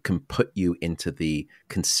that can put you into the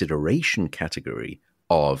consideration category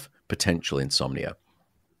of potential insomnia.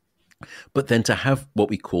 But then to have what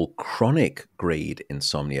we call chronic grade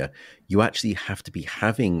insomnia, you actually have to be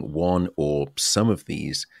having one or some of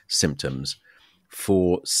these symptoms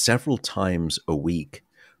for several times a week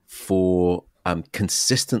for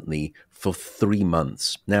consistently for 3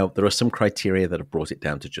 months. Now, there are some criteria that have brought it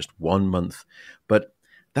down to just 1 month, but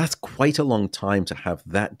that's quite a long time to have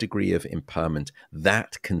that degree of impairment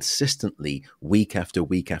that consistently week after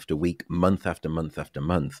week after week, month after month after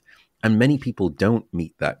month. And many people don't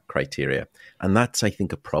meet that criteria. And that's, I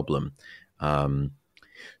think, a problem.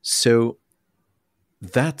 So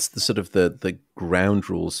that's the sort of the ground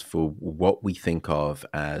rules for what we think of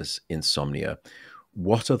as insomnia.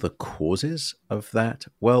 What are the causes of that?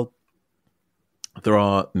 Well, there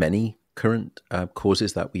are many current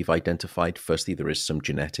causes that we've identified. Firstly, there is some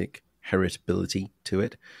genetic heritability to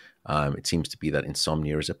it. It seems to be that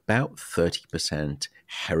insomnia is about 30%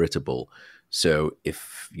 heritable. So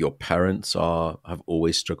if your parents have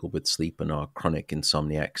always struggled with sleep and are chronic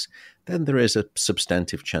insomniacs, then there is a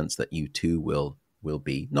substantive chance that you too will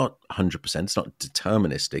be. Not 100%, it's not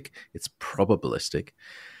deterministic, it's probabilistic.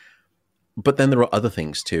 But then there are other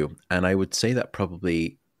things too. And I would say that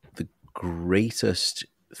probably the greatest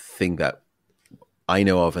thing that I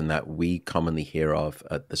know of and that we commonly hear of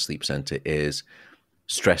at the Sleep Center is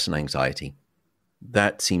stress and anxiety.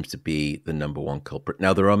 That seems to be the number one culprit.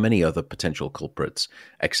 Now, there are many other potential culprits.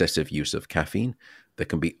 Excessive use of caffeine. There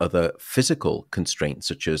can be other physical constraints,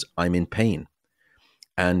 such as I'm in pain.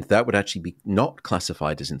 And that would actually be not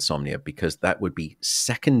classified as insomnia because that would be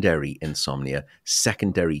secondary insomnia,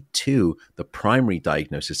 secondary to the primary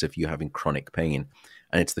diagnosis of you having chronic pain.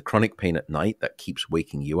 And it's the chronic pain at night that keeps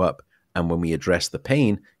waking you up. And when we address the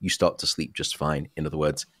pain, you start to sleep just fine. In other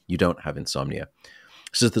words, you don't have insomnia.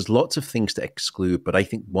 So there's lots of things to exclude, but I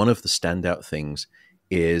think one of the standout things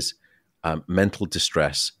is mental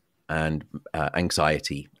distress and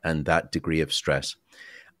anxiety and that degree of stress.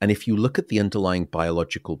 And if you look at the underlying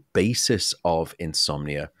biological basis of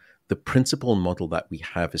insomnia, the principal model that we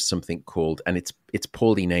have is something called, and it's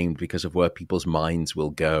poorly named because of where people's minds will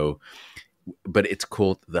go, but it's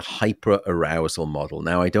called the hyperarousal model.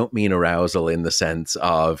 Now, I don't mean arousal in the sense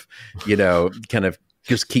of, kind of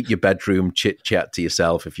just keep your bedroom chit chat to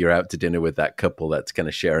yourself if you're out to dinner with that couple that's kind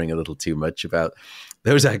of sharing a little too much about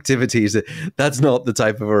those activities. That's not the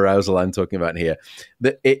type of arousal I'm talking about here.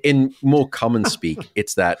 In more common speak,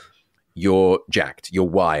 it's that you're jacked, you're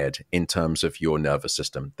wired in terms of your nervous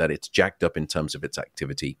system, that it's jacked up in terms of its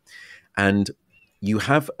activity. And you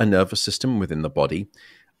have a nervous system within the body.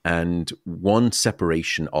 And one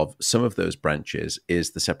separation of some of those branches is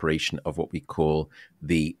the separation of what we call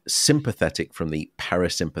the sympathetic from the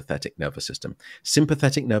parasympathetic nervous system.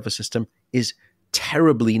 Sympathetic nervous system is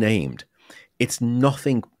terribly named. It's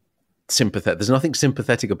nothing sympathetic. There's nothing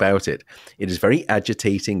sympathetic about it. It is very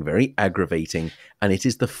agitating, very aggravating, and it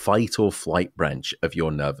is the fight or flight branch of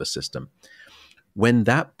your nervous system. When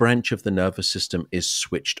that branch of the nervous system is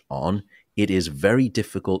switched on, it is very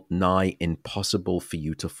difficult, nigh impossible for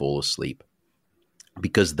you to fall asleep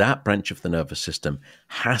because that branch of the nervous system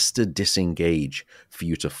has to disengage for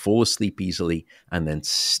you to fall asleep easily and then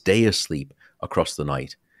stay asleep across the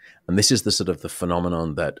night. And this is the sort of the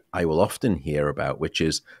phenomenon that I will often hear about, which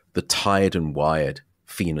is the tired and wired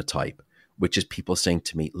phenotype, which is people saying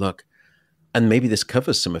to me, look, and maybe this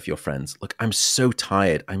covers some of your friends, look, I'm so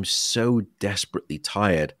tired. I'm so desperately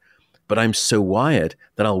tired. But I'm so wired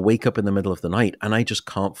that I'll wake up in the middle of the night and I just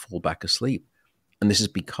can't fall back asleep. And this is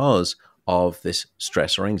because of this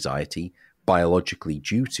stress or anxiety biologically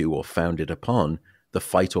due to or founded upon the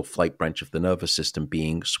fight or flight branch of the nervous system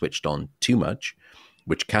being switched on too much,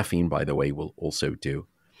 which caffeine, by the way, will also do.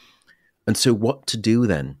 And so what to do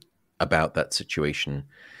then about that situation?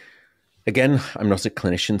 Again, I'm not a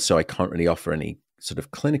clinician, so I can't really offer any sort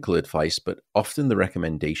of clinical advice, but often the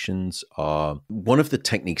recommendations are one of the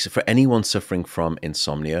techniques for anyone suffering from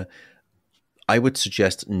insomnia. I would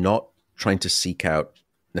suggest not trying to seek out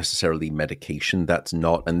necessarily medication. That's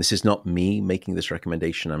not, and this is not me making this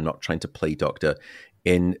recommendation. I'm not trying to play doctor.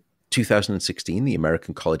 In 2016, the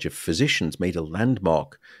American College of Physicians made a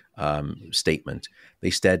landmark statement.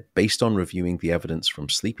 They said, based on reviewing the evidence from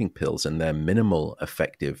sleeping pills and their minimal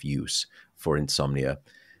effective use for insomnia,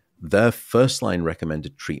 their first-line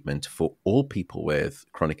recommended treatment for all people with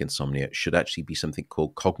chronic insomnia should actually be something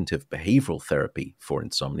called cognitive behavioral therapy for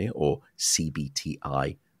insomnia, or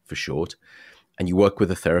CBTI for short. And you work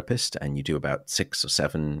with a therapist and you do about 6 or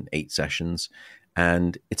 7, 8 sessions.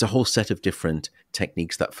 And it's a whole set of different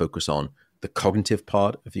techniques that focus on the cognitive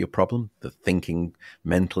part of your problem, the thinking,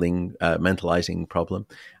 mentalizing problem,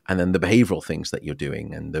 and then the behavioral things that you're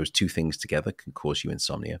doing. And those two things together can cause you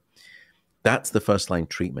insomnia. That's the first line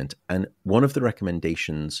treatment. And one of the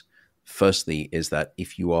recommendations, firstly, is that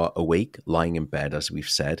if you are awake, lying in bed, as we've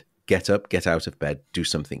said, get up, get out of bed, do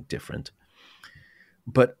something different.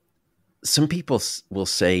 But some people will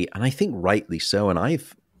say, and I think rightly so, and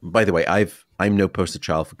by the way, I'm no poster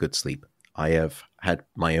child for good sleep. I have had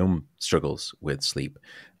my own struggles with sleep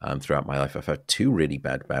throughout my life. I've had 2 really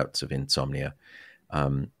bad bouts of insomnia,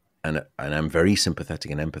 and I'm very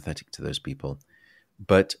sympathetic and empathetic to those people.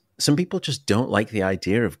 But some people just don't like the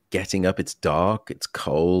idea of getting up. It's dark, it's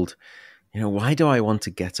cold. Why do I want to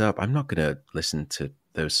get up? I'm not going to listen to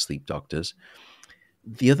those sleep doctors.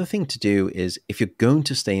 The other thing to do is, if you're going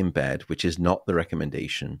to stay in bed, which is not the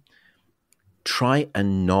recommendation, try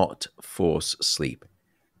and not force sleep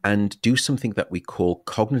and do something that we call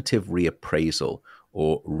cognitive reappraisal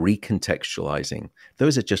or recontextualizing.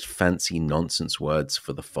 Those are just fancy nonsense words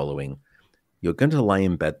for the following. You're going to lie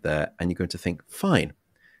in bed there and you're going to think, fine,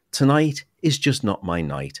 tonight is just not my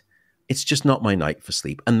night. It's just not my night for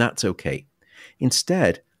sleep, and that's okay.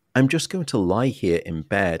 Instead, I'm just going to lie here in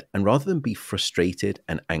bed, and rather than be frustrated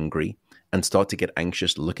and angry and start to get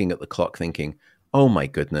anxious looking at the clock thinking, oh my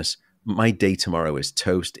goodness, my day tomorrow is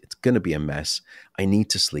toast. It's going to be a mess. I need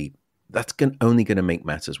to sleep. That's only going to make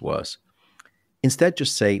matters worse. Instead,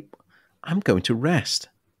 just say, I'm going to rest.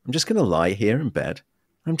 I'm just going to lie here in bed.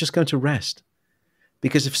 I'm just going to rest.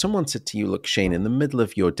 Because if someone said to you, look, Shane, in the middle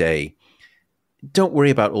of your day, don't worry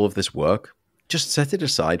about all of this work. Just set it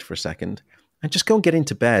aside for a second and just go and get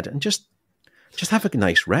into bed and just have a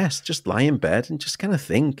nice rest. Just lie in bed and just kind of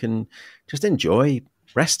think and just enjoy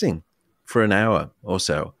resting for an hour or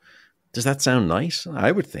so. Does that sound nice?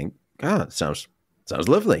 I would think, it sounds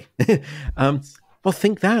lovely. Well,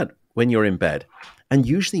 think that when you're in bed. And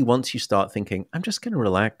usually once you start thinking, I'm just going to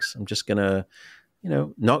relax, I'm just going to,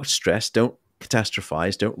 not stress, don't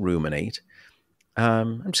catastrophize, don't ruminate.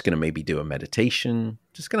 I'm just going to maybe do a meditation,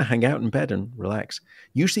 just going to hang out in bed and relax.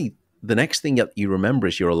 Usually the next thing that you remember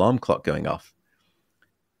is your alarm clock going off.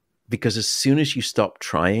 Because as soon as you stop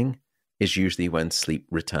trying is usually when sleep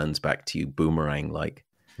returns back to you boomerang-like.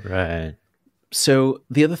 Right. So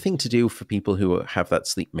the other thing to do for people who have that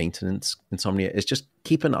sleep maintenance insomnia is just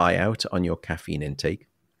keep an eye out on your caffeine intake.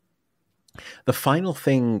 The final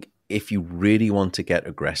thing, if you really want to get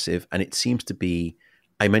aggressive, and it seems to be,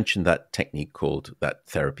 I mentioned that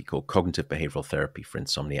therapy called cognitive behavioral therapy for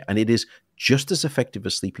insomnia, and it is just as effective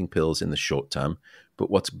as sleeping pills in the short term. But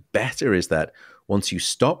what's better is that once you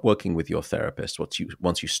stop working with your therapist,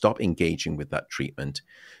 once you stop engaging with that treatment,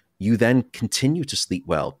 you then continue to sleep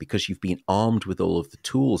well because you've been armed with all of the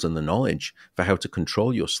tools and the knowledge for how to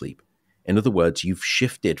control your sleep. In other words, you've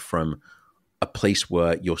shifted from a place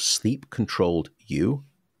where your sleep controlled you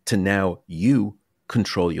to now you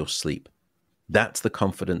control your sleep. That's the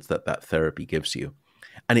confidence that therapy gives you.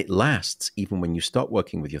 And it lasts even when you stop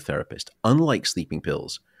working with your therapist, unlike sleeping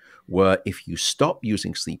pills, where if you stop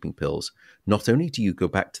using sleeping pills, not only do you go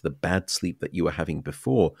back to the bad sleep that you were having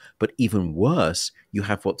before, but even worse, you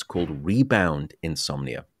have what's called rebound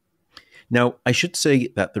insomnia. Now, I should say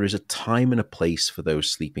that there is a time and a place for those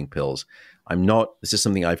sleeping pills. This is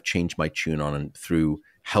something I've changed my tune on, and through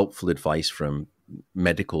helpful advice from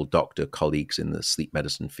medical doctor colleagues in the sleep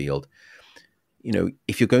medicine field.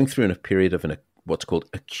 If you're going through a period of what's called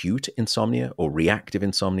acute insomnia or reactive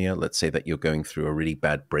insomnia, let's say that you're going through a really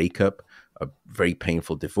bad breakup, a very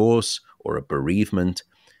painful divorce, or a bereavement,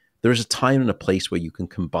 there is a time and a place where you can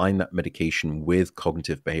combine that medication with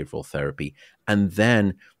cognitive behavioral therapy. And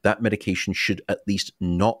then that medication should at least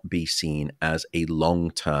not be seen as a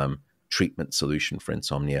long-term treatment solution for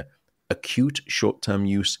insomnia. Acute short-term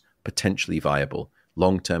use, potentially viable.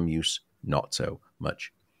 Long-term use, not so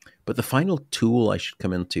much. But the final tool I should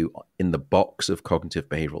come into in the box of cognitive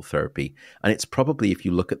behavioral therapy, and it's probably, if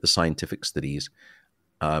you look at the scientific studies,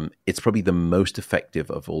 it's probably the most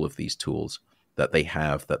effective of all of these tools that they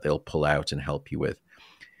have, that they'll pull out and help you with,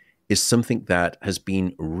 is something that has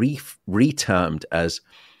been retermed as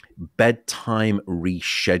bedtime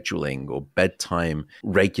rescheduling or bedtime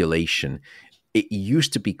regulation. It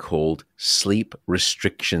used to be called sleep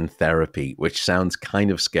restriction therapy, which sounds kind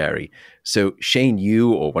of scary. So Shane,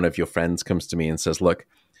 you or one of your friends comes to me and says, look,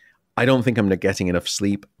 I don't think I'm getting enough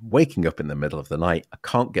sleep, waking up in the middle of the night, I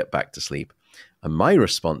can't get back to sleep. And my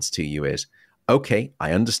response to you is, okay,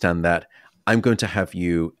 I understand that. I'm going to have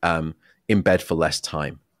you in bed for less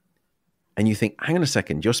time. And you think, hang on a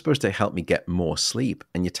second, you're supposed to help me get more sleep,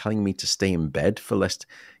 and you're telling me to stay in bed for less.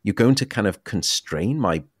 You're going to kind of constrain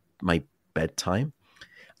my bedtime.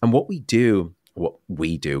 And what we do,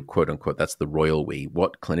 quote unquote, that's the royal we,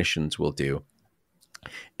 what clinicians will do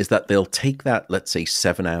is that they'll take that, let's say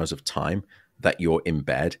 7 hours of time that you're in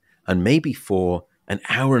bed, and maybe for an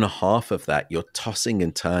hour and a half of that, you're tossing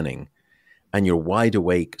and turning and you're wide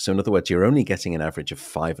awake. So in other words, you're only getting an average of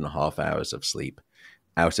 5.5 hours of sleep.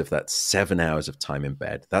 out of that 7 hours of time in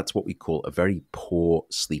bed, that's what we call a very poor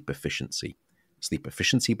sleep efficiency. Sleep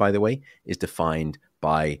efficiency, by the way, is defined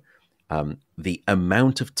by the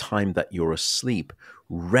amount of time that you're asleep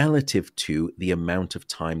relative to the amount of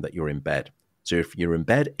time that you're in bed. So if you're in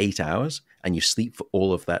bed 8 hours and you sleep for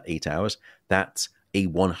all of that 8 hours, that's a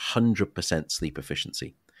 100% sleep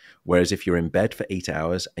efficiency. Whereas if you're in bed for 8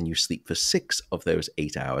 hours and you sleep for 6 of those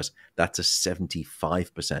 8 hours, that's a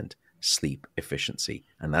 75% sleep efficiency.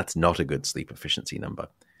 And that's not a good sleep efficiency number.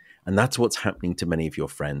 And that's what's happening to many of your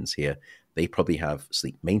friends here. They probably have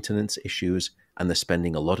sleep maintenance issues and they're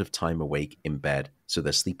spending a lot of time awake in bed. So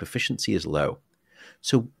their sleep efficiency is low.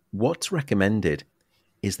 So what's recommended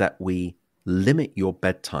is that we limit your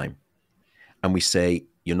bedtime. And we say,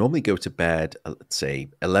 you normally go to bed, let's say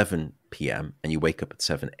 11 p.m. and you wake up at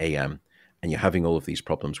 7 a.m. and you're having all of these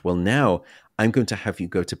problems. Well, now I'm going to have you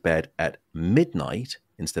go to bed at midnight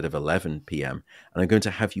instead of 11 p.m. And I'm going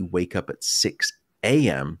to have you wake up at 6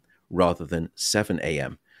 a.m. rather than 7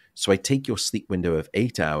 a.m. So I take your sleep window of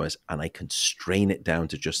 8 hours and I constrain it down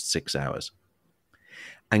to just 6 hours.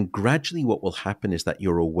 And gradually what will happen is that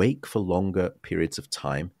you're awake for longer periods of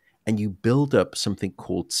time and you build up something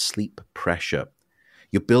called sleep pressure.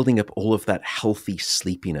 You're building up all of that healthy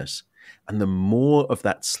sleepiness. And the more of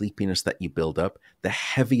that sleepiness that you build up, the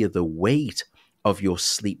heavier the weight of your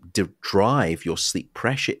sleep drive, your sleep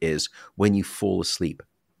pressure is when you fall asleep.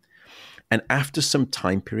 And after some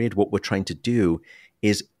time period, what we're trying to do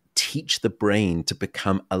is teach the brain to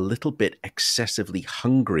become a little bit excessively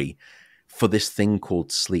hungry for this thing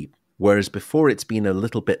called sleep. Whereas before it's been a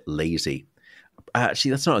little bit lazy.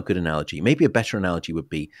 Actually, that's not a good analogy. Maybe a better analogy would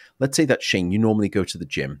be, let's say that Shane, you normally go to the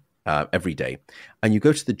gym every day and you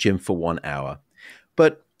go to the gym for 1 hour.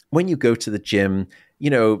 But when you go to the gym,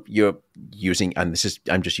 you're using, and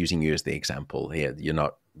I'm just using you as the example here. You're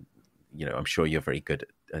not, I'm sure you're very good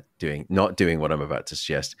at not doing what I'm about to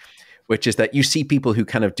suggest, which is that you see people who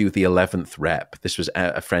kind of do the 11th rep. This was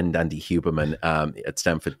a friend, Andy Huberman at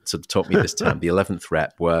Stanford, sort of taught me this term, the 11th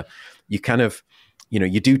rep, where you kind of,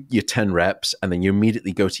 you do your 10 reps and then you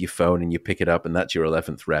immediately go to your phone and you pick it up and that's your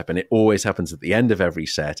 11th rep. And it always happens at the end of every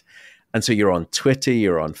set. And so you're on Twitter,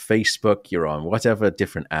 you're on Facebook, you're on whatever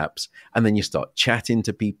different apps, and then you start chatting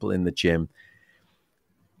to people in the gym.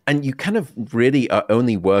 And you kind of really are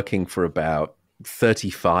only working for about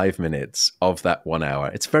 35 minutes of that 1 hour.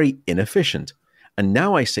 It's very inefficient. And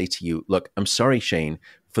now I say to you, look, I'm sorry, Shane,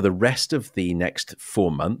 for the rest of the next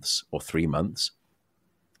 4 months or 3 months,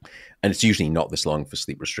 and it's usually not this long for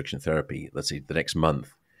sleep restriction therapy, let's say the next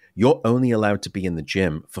month, you're only allowed to be in the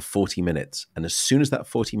gym for 40 minutes. And as soon as that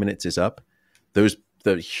 40 minutes is up,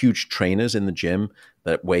 the huge trainers in the gym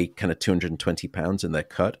that weigh kind of 220 pounds and they're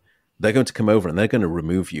cut, they're going to come over and they're going to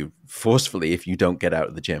remove you forcefully if you don't get out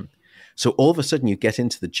of the gym. So all of a sudden you get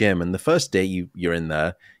into the gym and the first day you're in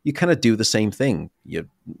there, you kind of do the same thing. You're,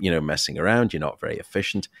 messing around, you're not very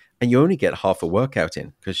efficient, and you only get half a workout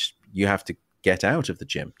in because you have to get out of the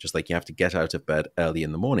gym, just like you have to get out of bed early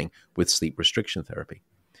in the morning with sleep restriction therapy.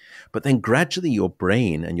 But then gradually your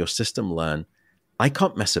brain and your system learn, I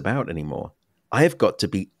can't mess about anymore. I have got to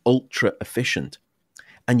be ultra efficient.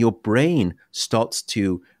 And your brain starts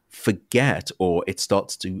to forget, or it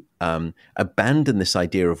starts to abandon this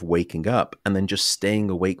idea of waking up and then just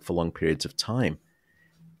staying awake for long periods of time.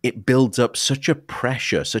 It builds up such a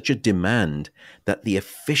pressure, such a demand that the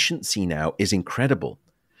efficiency now is incredible.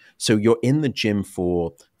 So you're in the gym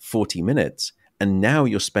for 40 minutes, and now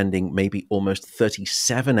you're spending maybe almost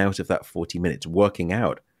 37 out of that 40 minutes working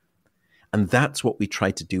out. And that's what we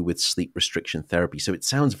try to do with sleep restriction therapy. So it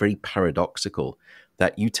sounds very paradoxical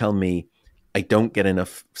that you tell me I don't get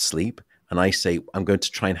enough sleep, and I say I'm going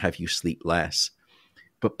to try and have you sleep less.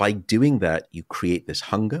 But by doing that, you create this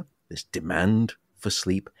hunger, this demand for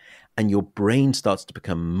sleep, and your brain starts to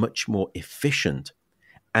become much more efficient.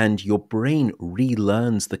 And your brain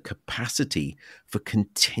relearns the capacity for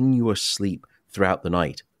continuous sleep throughout the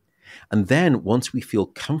night. And then once we feel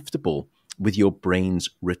comfortable with your brain's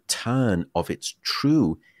return of its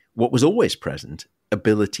true, what was always present,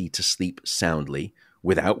 ability to sleep soundly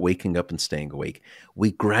without waking up and staying awake,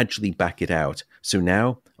 we gradually back it out. So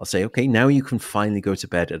now I'll say, okay, now you can finally go to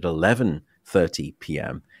bed at 11:30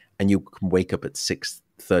 p.m. and you can wake up at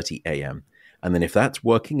 6:30 a.m. And then if that's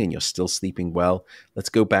working and you're still sleeping well, let's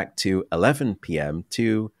go back to 11 p.m.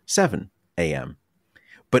 to 7 a.m.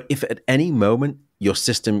 But if at any moment your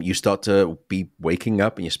system, you start to be waking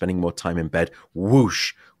up and you're spending more time in bed,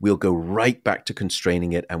 whoosh, we'll go right back to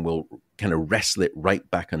constraining it and we'll kind of wrestle it right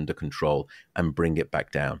back under control and bring it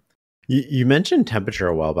back down. You mentioned temperature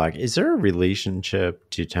a while back. Is there a relationship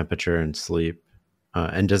to temperature and sleep?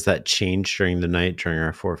 And does that change during the night, during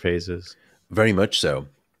our four phases? Very much so.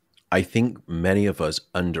 I think many of us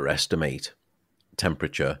underestimate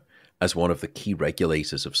temperature as one of the key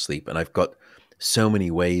regulators of sleep. And I've got so many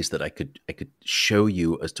ways that I could show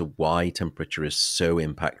you as to why temperature is so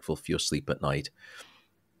impactful for your sleep at night.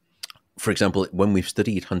 For example, when we've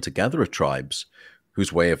studied hunter-gatherer tribes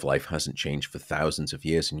whose way of life hasn't changed for thousands of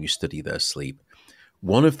years, and you study their sleep,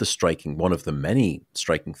 one of the many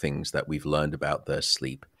striking things that we've learned about their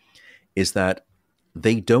sleep is that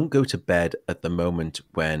they don't go to bed at the moment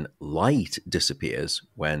when light disappears,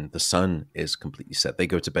 when the sun is completely set. They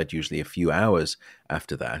go to bed usually a few hours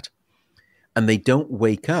after that. And they don't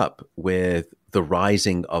wake up with the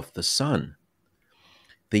rising of the sun.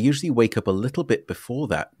 They usually wake up a little bit before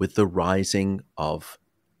that with the rising of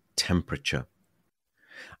temperature.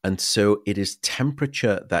 And so it is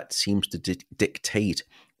temperature that seems to dictate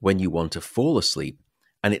when you want to fall asleep,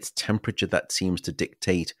 and it's temperature that seems to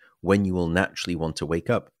dictate when you will naturally want to wake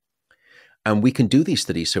up. And we can do these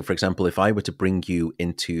studies. So, for example, if I were to bring you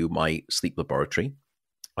into my sleep laboratory,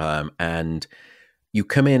 and you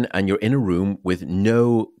come in and you're in a room with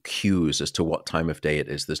no cues as to what time of day it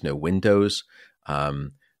is. There's no windows.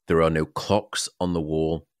 There are no clocks on the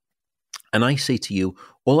wall. And I say to you,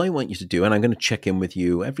 all I want you to do, and I'm going to check in with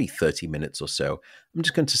you every 30 minutes or so. I'm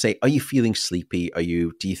just going to say, are you feeling sleepy?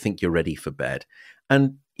 Do you think you're ready for bed?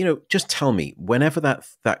 And, just tell me whenever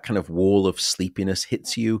that kind of wall of sleepiness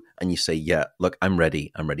hits you and you say, yeah, look, I'm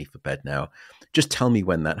ready for bed now. Just tell me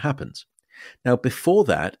when that happens. Now, before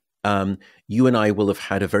that, you and I will have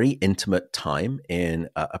had a very intimate time in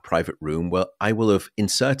a private room where I will have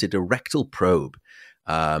inserted a rectal probe.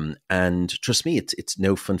 And trust me, it's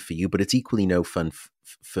no fun for you, but it's equally no fun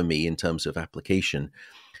for me in terms of application.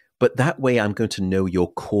 But that way I'm going to know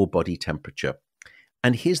your core body temperature.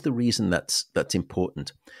 And here's the reason that's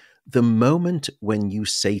important. The moment when you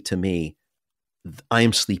say to me, I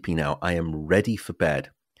am sleepy now, I am ready for bed,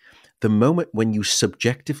 the moment when you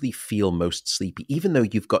subjectively feel most sleepy, even though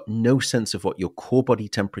you've got no sense of what your core body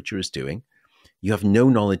temperature is doing, you have no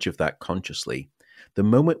knowledge of that consciously, the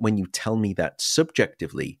moment when you tell me that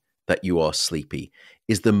subjectively that you are sleepy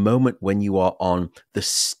is the moment when you are on the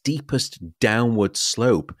steepest downward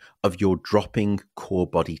slope of your dropping core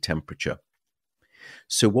body temperature.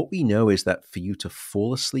 So what we know is that for you to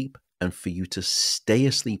fall asleep and for you to stay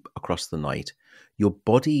asleep across the night, your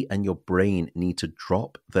body and your brain need to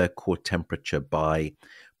drop their core temperature by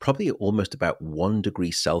probably almost about 1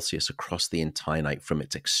 degree Celsius across the entire night from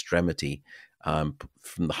its extremity,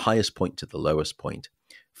 from the highest point to the lowest point,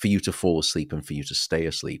 for you to fall asleep and for you to stay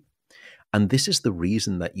asleep. And this is the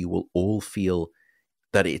reason that you will all feel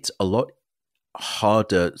that it's a lot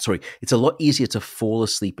easier to fall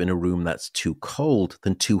asleep in a room that's too cold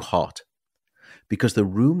than too hot. Because the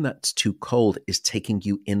room that's too cold is taking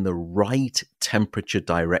you in the right temperature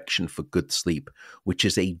direction for good sleep, which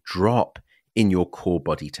is a drop in your core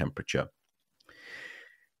body temperature.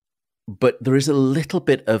 But there is a little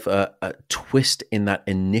bit of a twist in that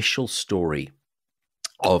initial story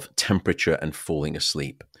of temperature and falling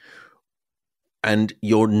asleep. And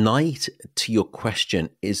your night, to your question,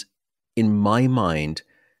 is, in my mind,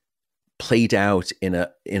 played out in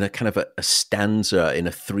a kind of a stanza, in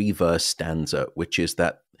a 3-verse stanza, which is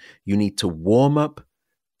that you need to warm up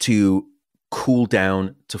to cool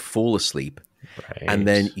down to fall asleep. Right. And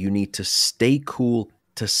then you need to stay cool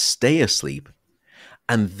to stay asleep.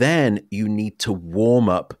 And then you need to warm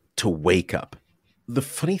up to wake up. The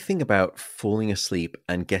funny thing about falling asleep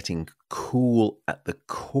and getting cool at the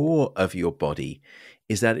core of your body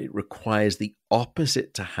is that it requires the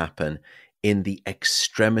opposite to happen in the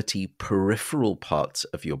extremity peripheral parts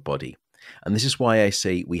of your body. And this is why I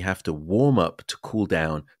say we have to warm up to cool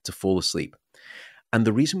down to fall asleep. And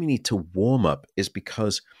the reason we need to warm up is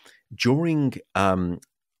because during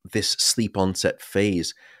this sleep onset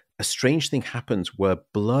phase, a strange thing happens where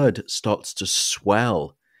blood starts to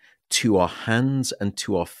swell to our hands and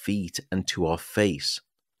to our feet and to our face.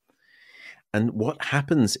 And what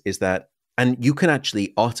happens is that, and you can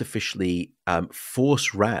actually artificially force,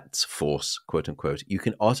 quote unquote, you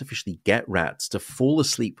can artificially get rats to fall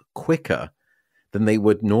asleep quicker than they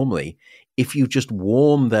would normally if you just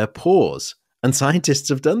warm their paws. And scientists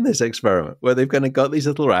have done this experiment where they've kind of got these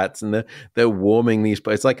little rats and they're warming these,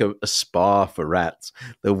 it's like a spa for rats.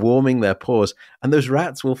 They're warming their paws and those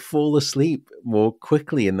rats will fall asleep more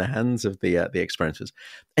quickly in the hands of the experimenters.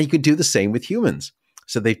 And you can do the same with humans.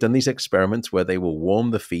 So they've done these experiments where they will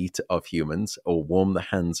warm the feet of humans or warm the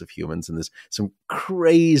hands of humans. And there's some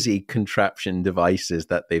crazy contraption devices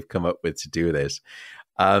that they've come up with to do this.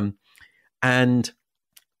 And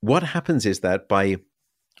what happens is that by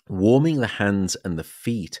warming the hands and the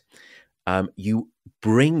feet, you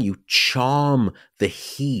charm the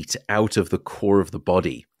heat out of the core of the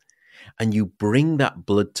body, and you bring that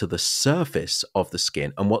blood to the surface of the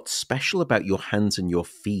skin. And what's special about your hands and your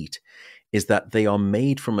feet is that they are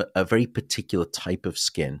made from a very particular type of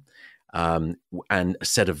skin, and a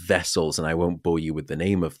set of vessels, and I won't bore you with the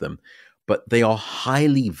name of them, but they are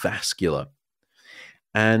highly vascular.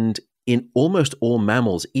 And in almost all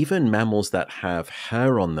mammals, even mammals that have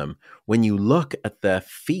hair on them, when you look at their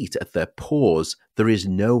feet, at their paws, there is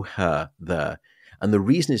no hair there. And the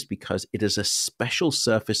reason is because it is a special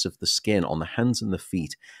surface of the skin on the hands and the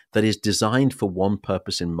feet that is designed for one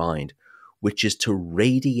purpose in mind, which is to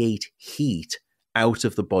radiate heat out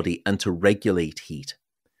of the body and to regulate heat.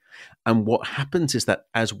 And what happens is that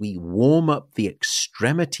as we warm up the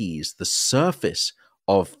extremities, the surface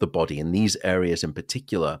of the body, in these areas in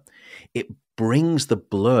particular, it brings the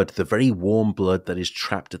blood, the very warm blood that is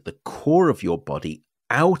trapped at the core of your body,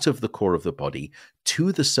 out of the core of the body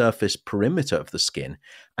to the surface perimeter of the skin.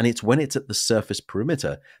 And it's when it's at the surface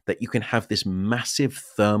perimeter that you can have this massive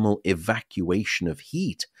thermal evacuation of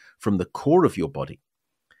heat from the core of your body.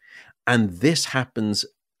 And this happens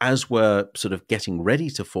as we're sort of getting ready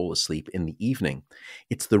to fall asleep in the evening.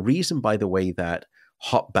 It's the reason, by the way, that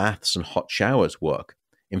hot baths and hot showers work.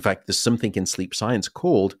 In fact, there's something in sleep science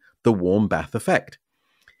called the warm bath effect.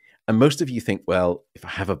 And most of you think, well, if I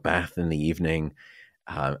have a bath in the evening,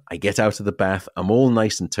 I get out of the bath, I'm all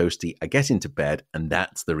nice and toasty, I get into bed, and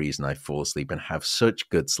that's the reason I fall asleep and have such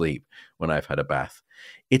good sleep when I've had a bath.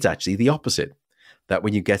 It's actually the opposite. That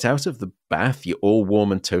when you get out of the bath, you're all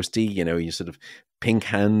warm and toasty, you sort of pink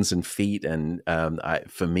hands and feet. And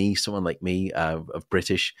for me, someone like me, of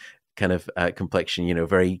British kind of complexion,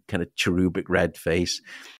 very kind of cherubic red face.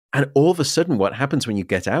 And all of a sudden, what happens when you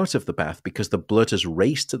get out of the bath, because the blood has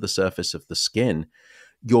raced to the surface of the skin,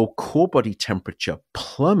 your core body temperature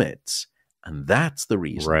plummets. And that's the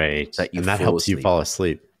reason that you and that helps you fall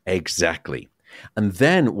asleep. Exactly. And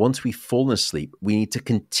then once we've fallen asleep, we need to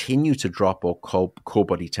continue to drop our core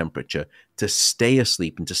body temperature to stay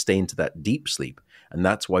asleep and to stay into that deep sleep. And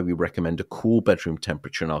that's why we recommend a cool bedroom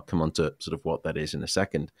temperature. And I'll come on to sort of what that is in a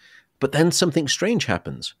second. But then something strange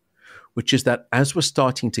happens, which is that as we're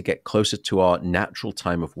starting to get closer to our natural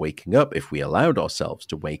time of waking up, if we allowed ourselves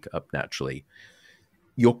to wake up naturally,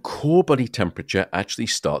 your core body temperature actually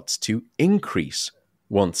starts to increase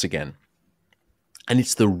once again. And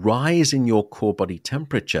it's the rise in your core body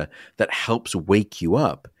temperature that helps wake you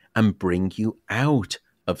up and bring you out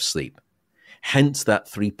of sleep. Hence that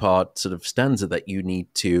three-part sort of stanza that you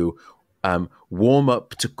need to warm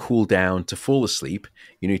up to cool down to fall asleep.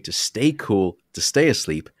 You need to stay cool to stay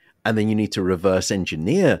asleep. And then you need to reverse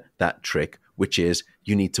engineer that trick, which is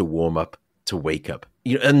you need to warm up to wake up.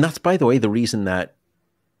 And that's, by the way, the reason that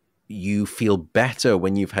you feel better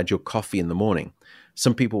when you've had your coffee in the morning.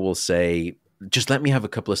 Some people will say, just let me have a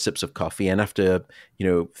couple of sips of coffee. And after,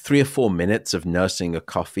 3 or 4 minutes of nursing a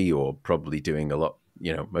coffee, or probably doing a lot,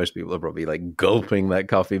 most people are probably like gulping that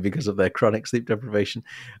coffee because of their chronic sleep deprivation.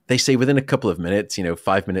 They say within a couple of minutes,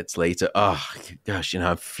 5 minutes later, oh gosh,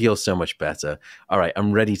 I feel so much better. All right,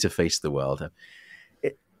 I'm ready to face the world.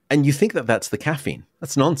 And you think that that's the caffeine.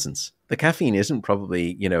 That's nonsense. The caffeine isn't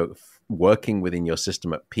probably, working within your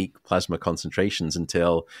system at peak plasma concentrations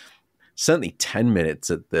until certainly 10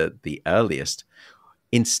 minutes at the earliest.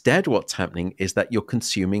 Instead, what's happening is that you're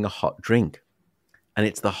consuming a hot drink. And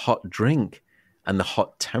it's the hot drink and the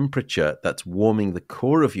hot temperature that's warming the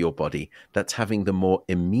core of your body that's having the more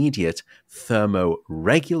immediate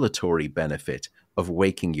thermoregulatory benefit of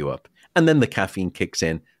waking you up. And then the caffeine kicks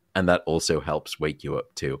in, and that also helps wake you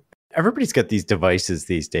up too. Everybody's got these devices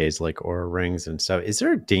these days, like Oura rings and stuff. Is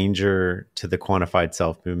there a danger to the quantified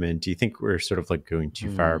self movement? Do you think we're sort of like going too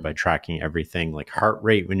far by tracking everything, like heart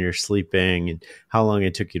rate when you're sleeping and how long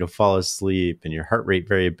it took you to fall asleep and your heart rate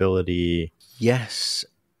variability? Yes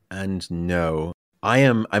and no.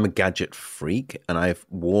 I'm a gadget freak, and I've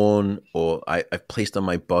worn, or I've placed on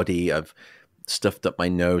my body, I've stuffed up my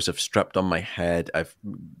nose, I've strapped on my head, I've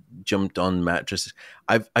jumped on mattresses.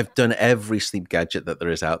 I've done every sleep gadget that there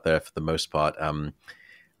is out there for the most part.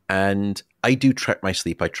 And I do track my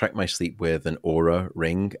sleep. I track my sleep with an Oura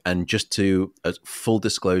ring. And just to full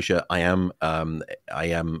disclosure, I am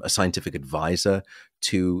a scientific advisor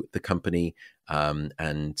to the company,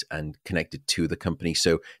 and connected to the company.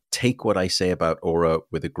 So take what I say about Oura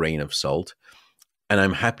with a grain of salt. And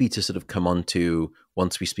I'm happy to sort of come on to,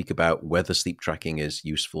 once we speak about whether sleep tracking is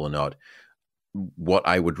useful or not, what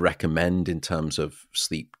I would recommend in terms of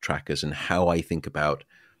sleep trackers and how I think about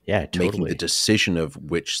making the decision of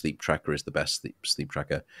which sleep tracker is the best sleep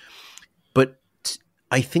tracker. But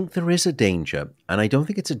I think there is a danger, and I don't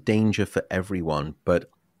think it's a danger for everyone, but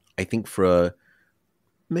I think for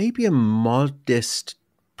maybe a modest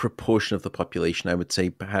proportion of the population, I would say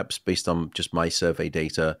perhaps based on just my survey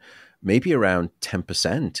data, maybe around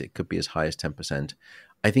 10%. It could be as high as 10%.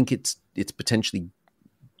 I think it's potentially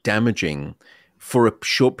damaging for a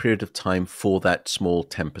short period of time for that small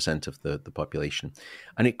 10% of the population.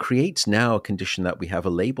 And it creates now a condition that we have a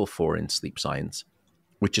label for in sleep science,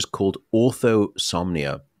 which is called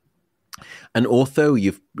orthosomnia. And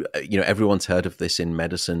ortho, everyone's heard of this in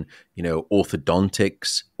medicine,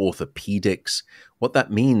 orthodontics, orthopedics. What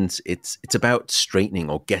that means, it's about straightening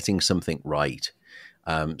or getting something right.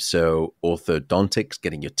 So orthodontics,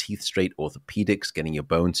 getting your teeth straight, orthopedics, getting your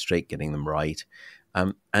bones straight, getting them right.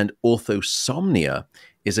 And orthosomnia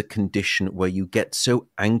is a condition where you get so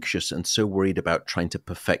anxious and so worried about trying to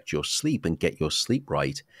perfect your sleep and get your sleep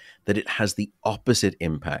right that it has the opposite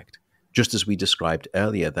impact. Just as we described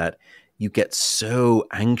earlier, that you get so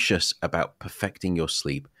anxious about perfecting your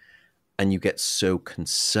sleep and you get so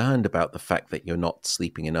concerned about the fact that you're not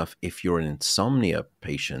sleeping enough if you're an insomnia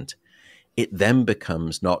patient, it then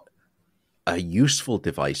becomes not a useful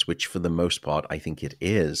device, which for the most part I think it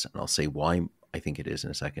is, and I'll say why I think it is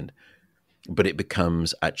in a second, but it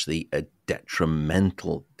becomes actually a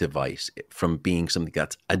detrimental device. From being something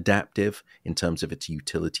that's adaptive in terms of its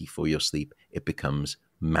utility for your sleep, it becomes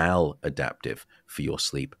maladaptive for your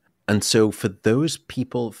sleep. And so for those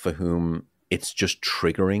people for whom it's just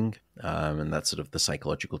triggering, and that's sort of the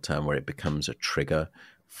psychological term where it becomes a trigger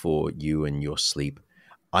for you and your sleep,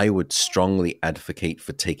 I would strongly advocate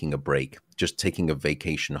for taking a break, just taking a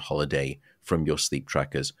vacation holiday from your sleep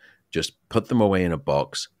trackers. Just put them away in a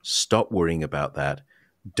box. Stop worrying about that.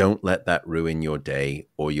 Don't let that ruin your day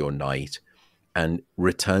or your night, and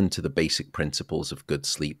return to the basic principles of good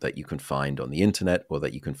sleep that you can find on the internet or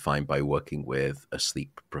that you can find by working with a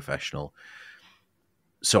sleep professional.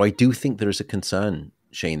 So I do think there is a concern,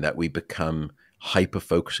 Shane, that we become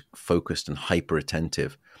hyper-focused and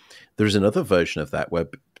hyper-attentive. There's another version of that where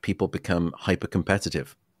people become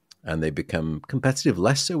hyper-competitive, and they become competitive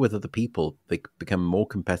less so with other people. They become more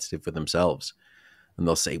competitive with themselves. And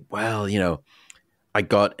they'll say, well, I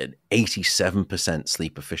got an 87%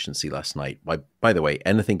 sleep efficiency last night. By the way,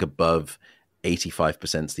 anything above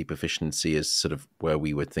 85% sleep efficiency is sort of where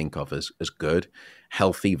we would think of as good.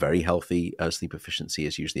 Healthy, very healthy sleep efficiency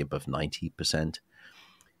is usually above 90%.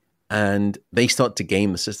 And they start to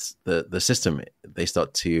game the system. They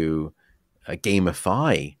start to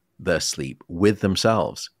gamify their sleep with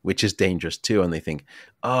themselves, which is dangerous too. And they think,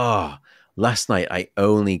 last night I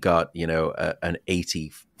only got, an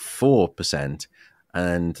 84%.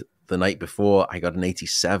 And the night before I got an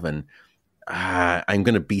 87. I'm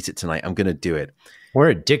going to beat it tonight. I'm going to do it. Or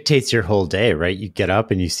it dictates your whole day, right? You get up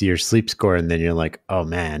and you see your sleep score and then you're like, oh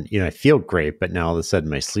man, I feel great. But now all of a sudden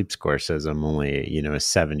my sleep score says I'm only, a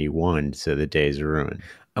 71. So the day's ruined.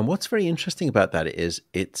 And what's very interesting about that is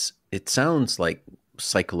it sounds like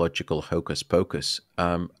psychological hocus pocus.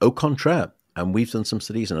 Au contraire. And we've done some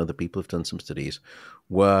studies and other people have done some studies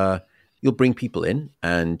where you'll bring people in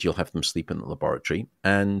and you'll have them sleep in the laboratory,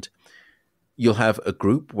 and you'll have a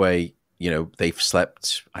group where, they've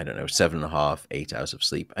slept, 7.5, 8 hours of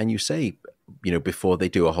sleep. And you say, before they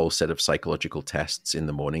do a whole set of psychological tests in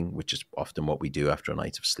the morning, which is often what we do after a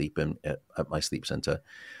night of sleep at my sleep center,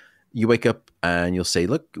 you wake up and you'll say,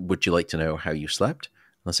 look, would you like to know how you slept?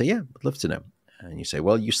 And I'll say, yeah, I'd love to know. And you say,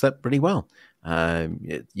 well, you slept pretty well.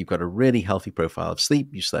 You've got a really healthy profile of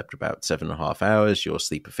sleep. You slept about 7.5 hours. Your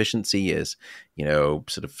sleep efficiency is,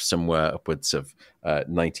 sort of somewhere upwards of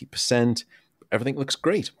 90%. Everything looks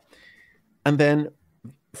great. And then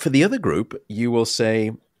for the other group, you will say,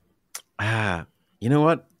 you know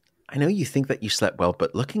what? I know you think that you slept well,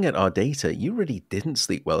 but looking at our data, you really didn't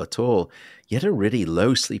sleep well at all. You had a really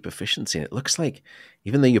low sleep efficiency. And it looks like,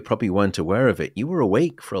 even though you probably weren't aware of it, you were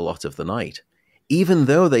awake for a lot of the night, even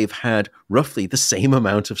though they've had roughly the same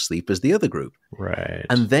amount of sleep as the other group. Right.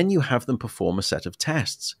 And then you have them perform a set of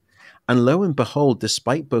tests. And lo and behold,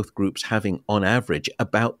 despite both groups having on average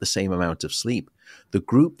about the same amount of sleep, the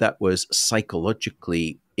group that was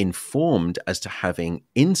psychologically informed as to having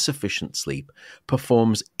insufficient sleep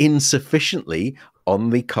performs insufficiently on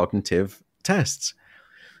the cognitive tests.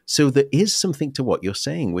 So there is something to what you're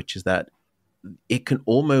saying, which is that it can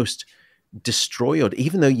almost destroy, or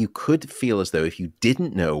even though you could feel as though if you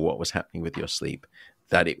didn't know what was happening with your sleep,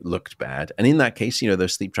 that it looked bad. And in that case,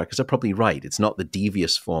 those sleep trackers are probably right. It's not the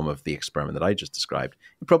devious form of the experiment that I just described.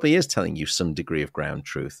 It probably is telling you some degree of ground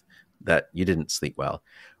truth that you didn't sleep well.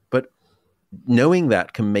 But knowing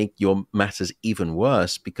that can make your matters even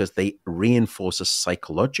worse because they reinforce a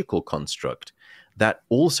psychological construct that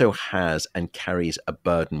also has and carries a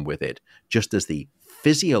burden with it, just as the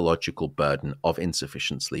physiological burden of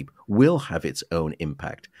insufficient sleep will have its own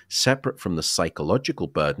impact, separate from the psychological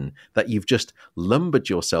burden that you've just lumbered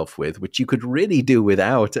yourself with, which you could really do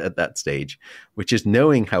without at that stage, which is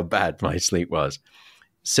knowing how bad my sleep was.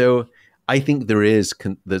 So I think there's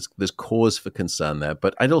cause for concern there,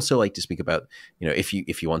 but I'd also like to speak about, if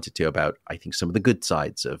you wanted to, about I think some of the good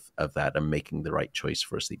sides of that and making the right choice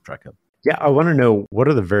for a sleep tracker. Yeah, I want to know, what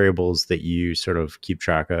are the variables that you sort of keep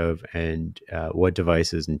track of, and what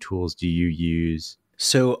devices and tools do you use?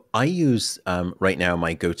 So I use, right now,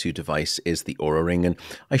 my go-to device is the Oura Ring. And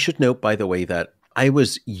I should note, by the way, that I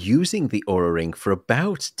was using the Oura Ring for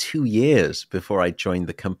about 2 years before I joined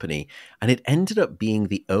the company. And it ended up being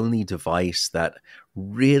the only device that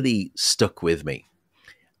really stuck with me.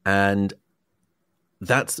 And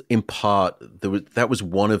that's in part, that was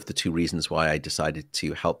one of the two reasons why I decided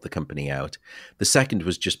to help the company out. The second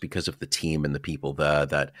was just because of the team and the people there,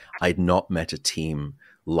 that I'd not met a team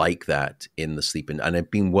like that in the sleep. And I've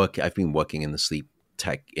been working in the sleep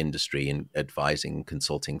tech industry and advising and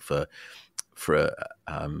consulting for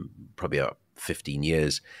probably about 15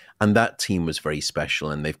 years. And that team was very special,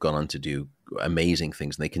 and they've gone on to do amazing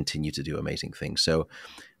things, and they continue to do amazing things. So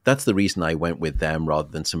that's the reason I went with them rather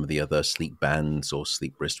than some of the other sleep bands or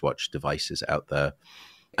sleep wristwatch devices out there.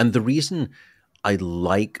 And the reason I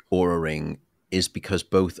like Oura Ring is because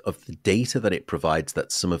both of the data that it provides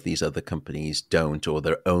that some of these other companies don't, or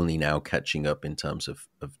they're only now catching up in terms of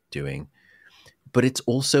doing, but it's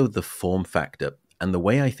also the form factor. And the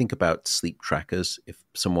way I think about sleep trackers, if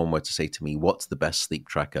someone were to say to me, what's the best sleep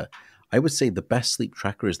tracker? I would say the best sleep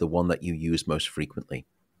tracker is the one that you use most frequently.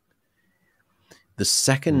 The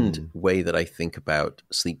second way that I think about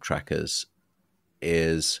sleep trackers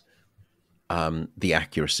is the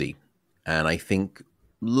accuracy. And I think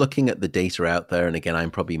looking at the data out there, and again,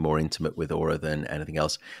 I'm probably more intimate with Oura than anything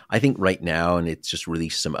else. I think right now, and it's just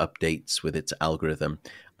released some updates with its algorithm,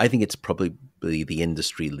 I think it's probably the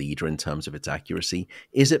industry leader in terms of its accuracy.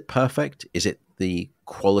 Is it perfect? Is it the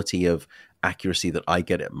quality of accuracy that I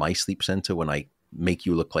get at my sleep center when I make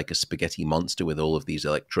you look like a spaghetti monster with all of these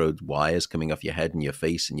electrode wires coming off your head and your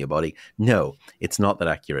face and your body? No, it's not that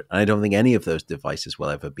accurate. And I don't think any of those devices will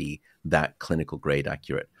ever be that clinical grade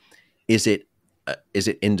accurate. Is it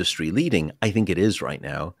industry leading? I think it is right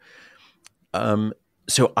now.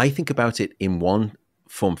 So I think about it in one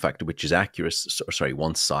form factor, which is accuracy,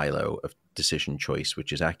 one silo of decision choice,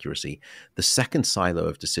 which is accuracy. The second silo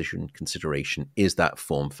of decision consideration is that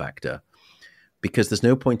form factor, because there's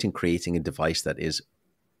no point in creating a device that is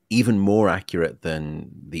even more accurate than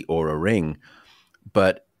the Oura Ring,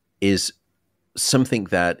 but is something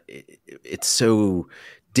that it's so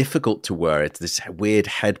difficult to wear. It's this weird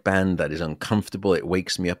headband that is uncomfortable. It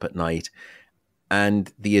wakes me up at night.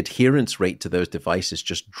 And the adherence rate to those devices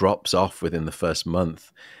just drops off within the first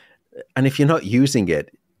month. And if you're not using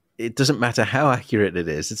it, it doesn't matter how accurate it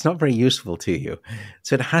is. It's not very useful to you.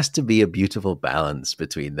 So it has to be a beautiful balance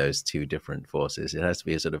between those two different forces. It has to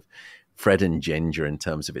be a sort of Fred and Ginger in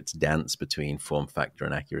terms of its dance between form factor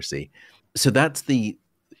and accuracy. So that's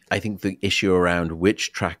I think the issue around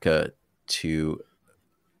which tracker to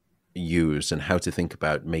use and how to think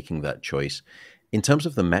about making that choice. In terms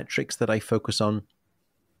of the metrics that I focus on,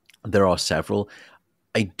 there are several.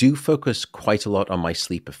 I do focus quite a lot on my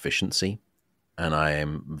sleep efficiency, and I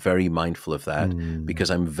am very mindful of that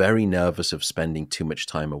because I'm very nervous of spending too much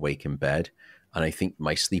time awake in bed. And I think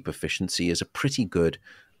my sleep efficiency is a pretty good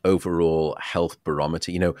overall health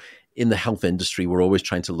barometer. In the health industry, we're always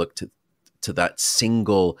trying to look to that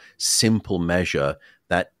single, simple measure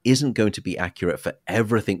that isn't going to be accurate for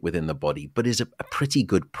everything within the body, but is a pretty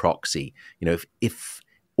good proxy. If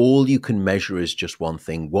all you can measure is just one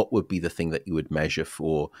thing, what would be the thing that you would measure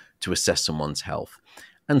for to assess someone's health?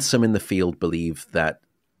 And some in the field believe that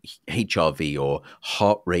HRV, or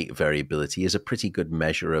heart rate variability, is a pretty good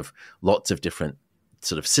measure of lots of different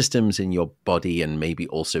sort of systems in your body and maybe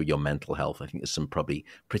also your mental health. I think there's some probably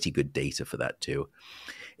pretty good data for that too.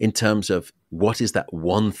 In terms of what is that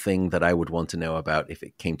one thing that I would want to know about if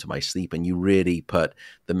it came to my sleep, and you really put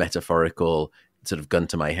the metaphorical sort of gun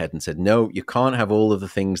to my head and said, no, you can't have all of the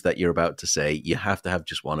things that you're about to say. You have to have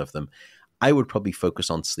just one of them. I would probably focus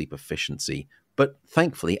on sleep efficiency. But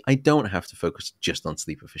thankfully, I don't have to focus just on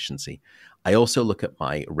sleep efficiency. I also look at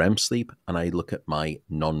my REM sleep, and I look at my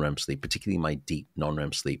non-REM sleep, particularly my deep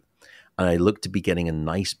non-REM sleep. And I look to be getting a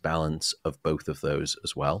nice balance of both of those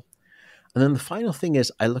as well. And then the final thing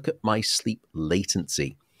is I look at my sleep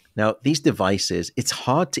latency. Now, these devices, it's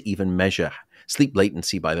hard to even measure. Sleep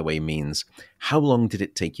latency, by the way, means how long did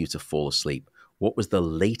it take you to fall asleep? What was the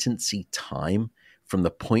latency time? from the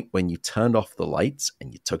point when you turned off the lights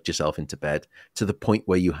and you tucked yourself into bed to the point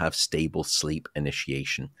where you have stable sleep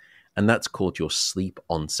initiation. And that's called your sleep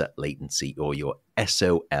onset latency, or your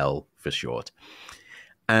SOL for short.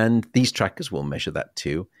 And these trackers will measure that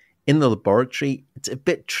too. In the laboratory, it's a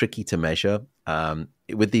bit tricky to measure.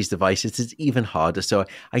 With these devices, it's even harder. So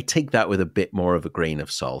I take that with a bit more of a grain of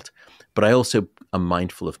salt. But I also am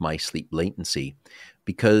mindful of my sleep latency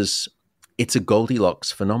because it's a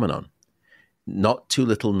Goldilocks phenomenon. Not too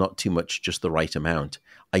little, not too much, just the right amount.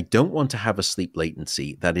 I don't want to have a sleep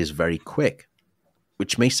latency that is very quick,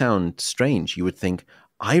 which may sound strange. You would think,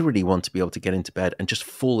 I really want to be able to get into bed and just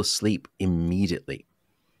fall asleep immediately.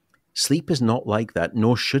 Sleep is not like that,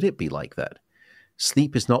 nor should it be like that.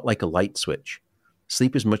 Sleep is not like a light switch.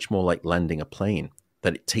 Sleep is much more like landing a plane,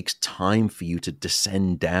 that it takes time for you to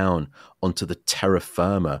descend down onto the terra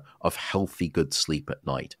firma of healthy, good sleep at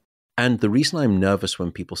night. And the reason I'm nervous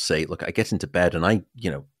when people say, look, I get into bed and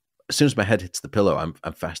as soon as my head hits the pillow,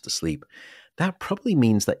 I'm fast asleep. That probably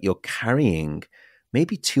means that you're carrying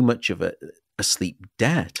maybe too much of a sleep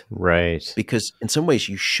debt. Right. Because in some ways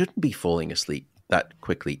you shouldn't be falling asleep that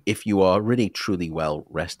quickly if you are really truly well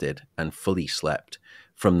rested and fully slept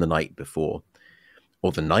from the night before,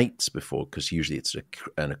 or the nights before, because usually it's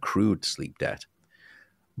an accrued sleep debt.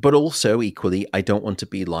 But also equally, I don't want to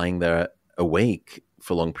be lying there awake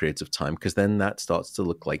for long periods of time, because then that starts to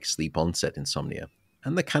look like sleep onset insomnia.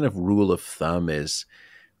 And the kind of rule of thumb is,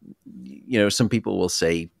 some people will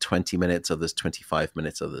say 20 minutes, others 25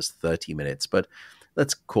 minutes, others 30 minutes, but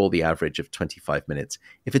let's call the average of 25 minutes.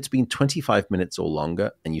 If it's been 25 minutes or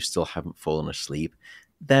longer and you still haven't fallen asleep,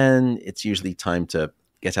 then it's usually time to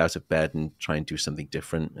get out of bed and try and do something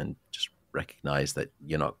different, and just recognize that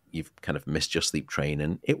you've kind of missed your sleep train,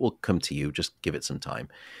 and it will come to you. Just give it some time.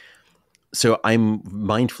 So I'm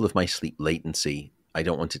mindful of my sleep latency. I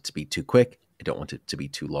don't want it to be too quick. I don't want it to be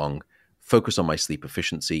too long. Focus on my sleep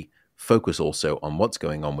efficiency. Focus also on what's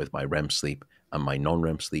going on with my REM sleep and my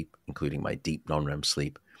non-REM sleep, including my deep non-REM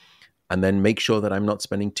sleep. And then make sure that I'm not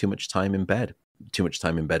spending too much time in bed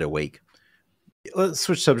awake. Let's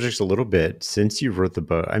switch subjects a little bit. Since you wrote the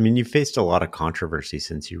book, you faced a lot of controversy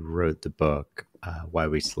since you wrote the book, Why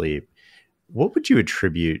We Sleep. What would you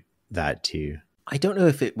attribute that to? I don't know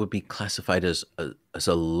if it would be classified as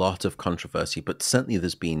a lot of controversy, but certainly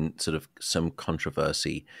there's been sort of some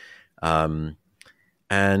controversy. And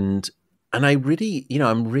I really,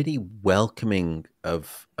 I'm really welcoming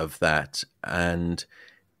of that. And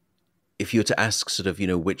if you were to ask sort of,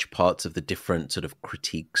 which parts of the different sort of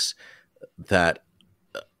critiques that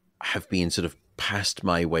have been sort of passed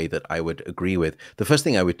my way that I would agree with, the first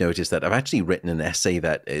thing I would note is that I've actually written an essay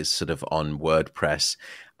that is sort of on WordPress,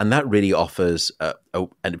 and that really offers a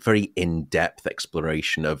very in-depth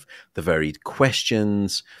exploration of the varied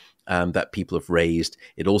questions that people have raised.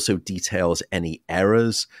 It also details any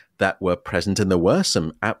errors that were present, and there were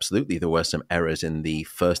some errors in the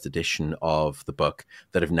first edition of the book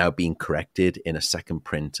that have now been corrected in a second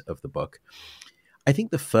print of the book. I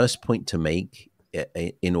think the first point to make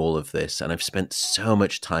in all of this, and I've spent so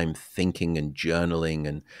much time thinking and journaling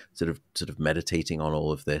and sort of meditating on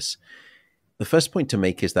all of this, the first point to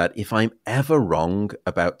make is that if I'm ever wrong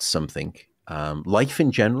about something, life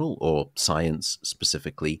in general or science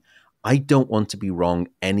specifically, I don't want to be wrong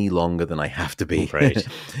any longer than I have to be. Right.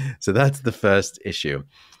 So that's the first issue.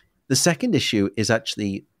 The second issue is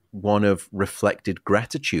actually one of reflected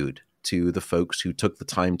gratitude to the folks who took the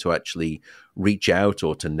time to actually reach out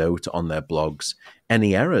or to note on their blogs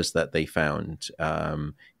any errors that they found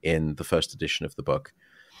in the first edition of the book.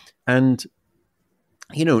 And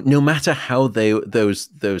no matter how those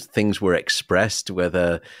things were expressed,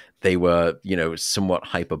 whether they were, somewhat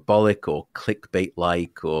hyperbolic or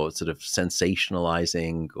clickbait-like or sort of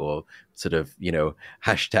sensationalizing or sort of,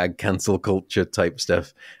 hashtag cancel culture type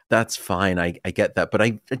stuff, that's fine. I get that. But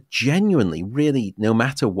I genuinely, really, no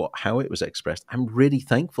matter how it was expressed, I'm really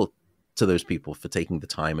thankful to those people for taking the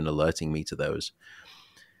time and alerting me to those.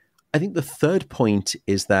 I think the third point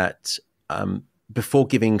is that before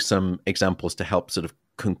giving some examples to help sort of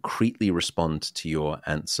concretely respond to your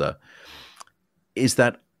answer, is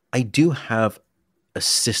that I do have a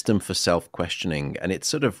system for self-questioning, and it's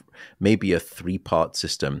sort of maybe a three-part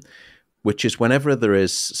system, which is whenever there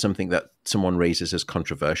is something that someone raises as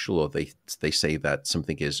controversial, or they say that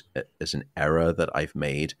something is an error that I've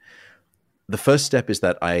made, the first step is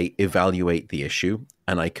that I evaluate the issue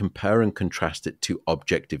and I compare and contrast it to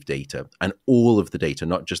objective data, and all of the data,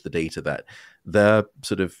 not just the data that they're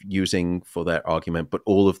sort of using for their argument, but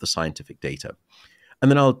all of the scientific data. And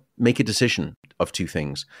then I'll make a decision of two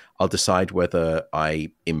things. I'll decide whether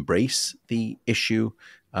I embrace the issue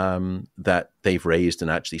that they've raised and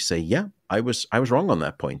actually say, yeah, I was wrong on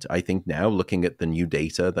that point. I think now, looking at the new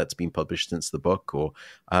data that's been published since the book, or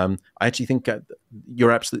I actually think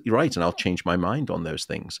you're absolutely right, and I'll change my mind on those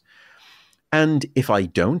things. And if I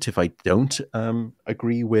don't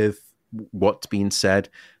agree with what's been said,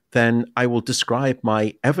 then I will describe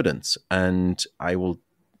my evidence, and I will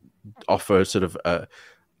offer sort of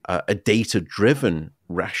a data-driven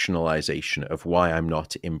rationalization of why I'm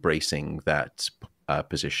not embracing that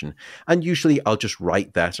position. And usually I'll just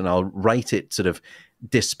write that, and I'll write it sort of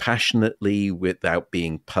dispassionately, without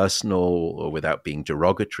being personal or without being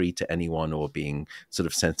derogatory to anyone or being sort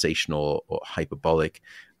of sensational or hyperbolic.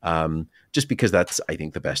 Just because that's, I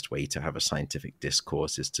think, the best way to have a scientific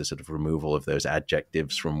discourse, is to sort of remove all of those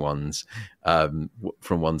adjectives from one's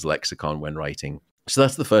lexicon when writing. So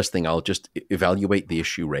that's the first thing. I'll just evaluate the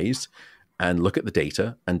issue raised and look at the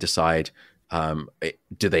data and decide,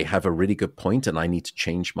 do they have a really good point and I need to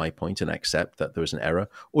change my point and accept that there was an error,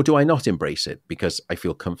 or do I not embrace it because I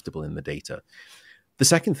feel comfortable in the data? The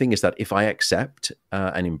second thing is that if I accept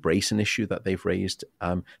and embrace an issue that they've raised,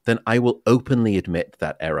 then I will openly admit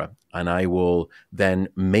that error, and I will then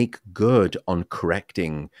make good on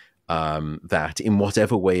correcting that in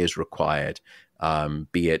whatever way is required,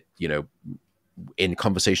 be it, in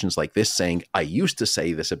conversations like this, saying, I used to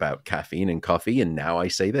say this about caffeine and coffee, and now I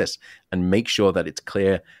say this, and make sure that it's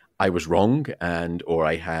clear I was wrong, or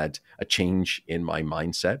I had a change in my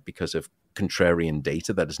mindset because of contrarian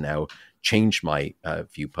data that has now changed my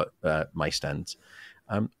viewpoint, my stance.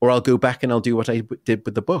 Or I'll go back and I'll do what I did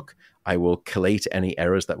with the book. I will collate any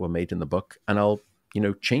errors that were made in the book, and I'll,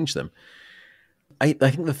 change them. I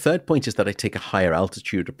think the third point is that I take a higher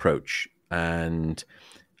altitude approach, and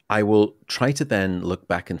I will try to then look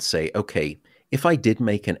back and say, okay, if I did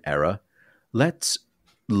make an error, let's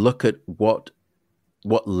look at what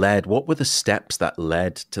were the steps that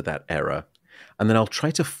led to that error. And then I'll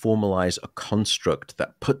try to formalize a construct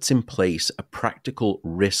that puts in place a practical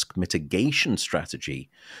risk mitigation strategy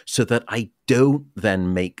so that I don't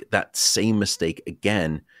then make that same mistake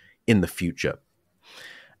again in the future.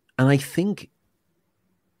 And I think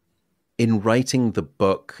in writing the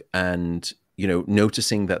book and,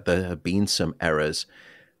 noticing that there have been some errors,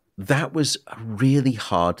 that was a really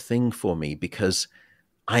hard thing for me, because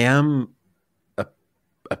I am a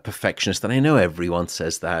perfectionist, and I know everyone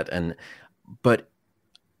says that, but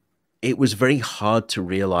it was very hard to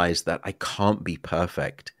realize that I can't be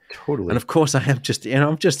perfect. Totally. And of course I am just,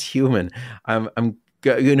 I'm just human.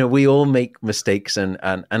 We all make mistakes, and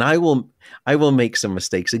I will make some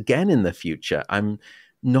mistakes again in the future. I'm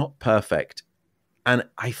not perfect. And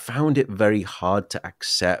I found it very hard to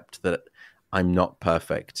accept that I'm not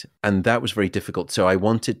perfect. And that was very difficult. So I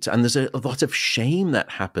wanted to, and there's a lot of shame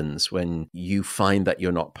that happens when you find that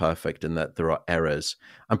you're not perfect and that there are errors.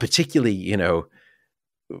 And particularly,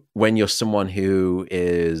 when you're someone who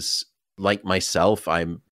is like myself,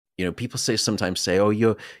 people sometimes say, oh,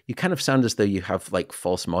 you kind of sound as though you have like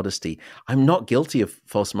false modesty. I'm not guilty of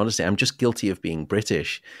false modesty. I'm just guilty of being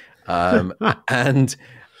British.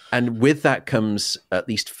 And with that comes, at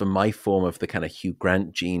least for my form of the kind of Hugh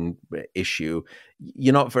Grant gene issue,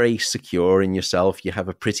 you're not very secure in yourself. You have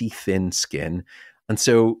a pretty thin skin. And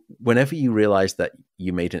so whenever you realize that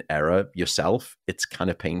you made an error yourself, it's kind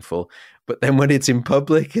of painful. But then when it's in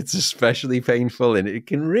public, it's especially painful, and it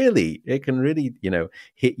can really,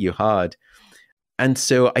 hit you hard. And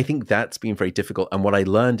so I think that's been very difficult. And what I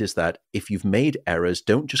learned is that if you've made errors,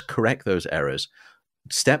 don't just correct those errors.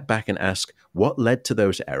 Step back and ask what led to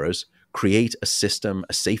those errors, create a system,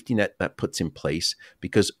 a safety net that puts in place,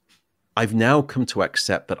 because I've now come to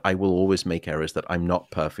accept that I will always make errors, that I'm not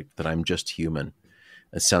perfect, that I'm just human.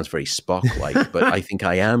 It sounds very Spock-like, but I think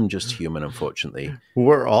I am just human, unfortunately.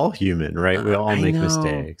 We're all human, right? We all make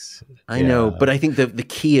mistakes. I know, but I think the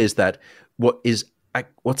key is that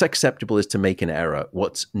what's acceptable is to make an error.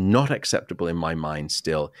 What's not acceptable in my mind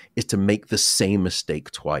still is to make the same mistake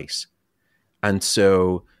twice. And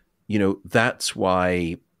so, that's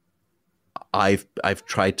why I've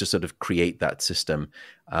tried to sort of create that system.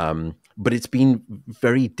 But it's been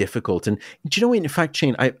very difficult. And do you know, in fact,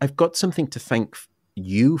 Shane, I've got something to thank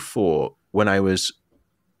you for when I was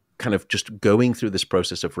kind of just going through this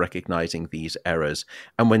process of recognizing these errors.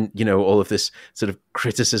 And when, all of this sort of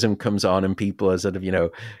criticism comes on and people are sort of,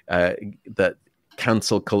 that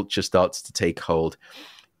cancel culture starts to take hold.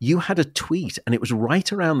 You had a tweet, and it was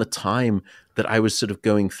right around the time that I was sort of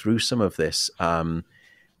going through some of this. And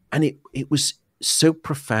it was so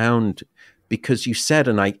profound, because you said,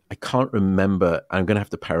 and I can't remember, I'm going to have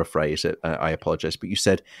to paraphrase it, I apologize, but you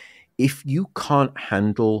said, if you can't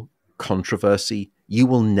handle controversy, you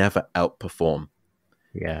will never outperform.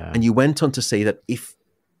 Yeah. And you went on to say that if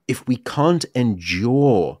we can't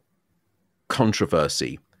endure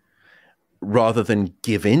controversy rather than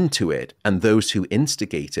give in to it and those who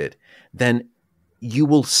instigate it, then you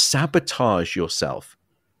will sabotage yourself.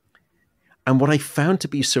 And what I found to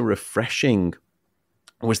be so refreshing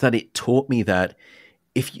was that it taught me that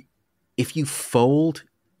if you fold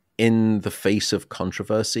in the face of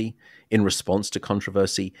controversy, in response to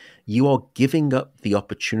controversy, you are giving up the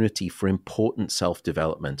opportunity for important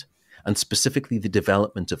self-development, and specifically the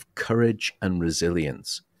development of courage and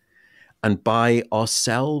resilience. And by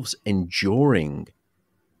ourselves enduring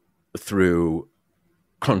through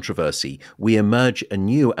controversy, we emerge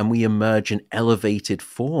anew, and we emerge an elevated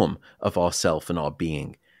form of ourself and our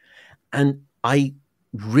being. And I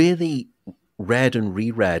really read and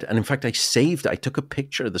reread, and in fact I took a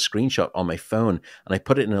picture of the screenshot on my phone and I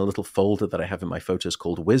put it in a little folder that I have in my photos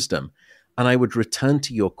called Wisdom, and I would return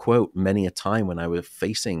to your quote many a time when I was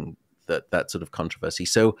facing that sort of controversy.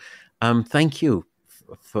 So thank you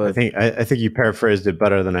for... I think you paraphrased it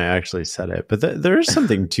better than I actually said it, but there is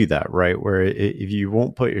something to that, right? Where if you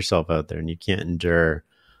won't put yourself out there and you can't endure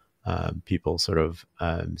people sort of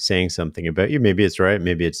saying something about you, maybe it's right,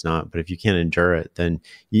 maybe it's not, but if you can't endure it, then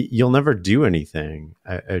you'll never do anything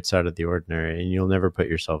outside of the ordinary, and you'll never put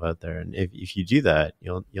yourself out there. And if you do that,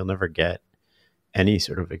 you'll never get any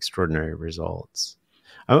sort of extraordinary results.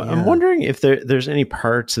 I'm wondering if there's any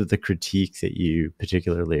parts of the critique that you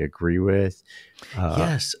particularly agree with.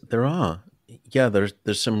 Yes, there are. Yeah,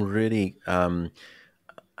 there's some really, and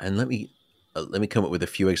let me come up with a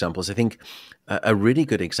few examples. I think a really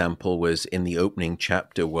good example was in the opening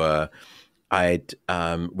chapter where I'd,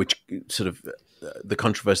 which sort of the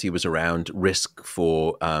controversy was around risk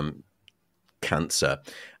for cancer,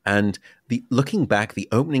 and looking back, the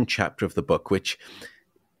opening chapter of the book, which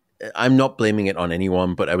I'm not blaming it on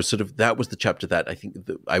anyone, but I was that was the chapter that I think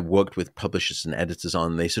that I worked with publishers and editors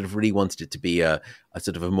on. They sort of really wanted it to be a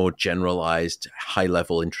sort of a more generalized, high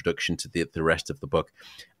level introduction to the rest of the book.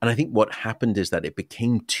 And I think what happened is that it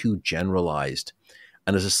became too generalized.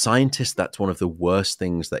 And as a scientist, that's one of the worst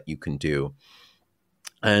things that you can do.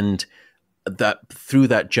 And that through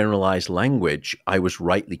that generalized language, I was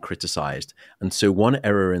rightly criticized. And so one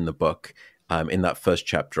error in the book, in that first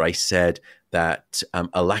chapter, I said that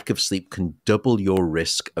a lack of sleep can double your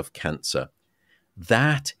risk of cancer.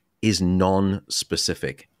 That is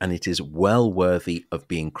non-specific, and it is well worthy of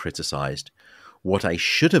being criticized. What I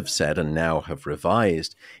should have said, and now have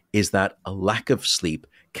revised, is that a lack of sleep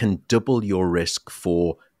can double your risk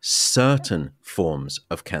for certain forms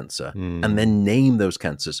of cancer, and then name those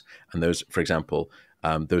cancers. And those, for example,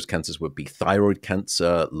 those cancers would be thyroid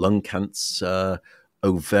cancer, lung cancer,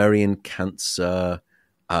 ovarian cancer,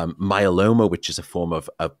 myeloma, which is a form of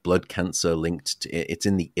blood cancer linked to, it's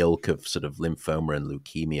in the ilk of sort of lymphoma and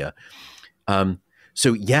leukemia.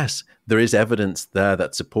 So yes, there is evidence there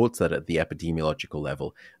that supports that at the epidemiological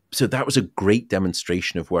level. So that was a great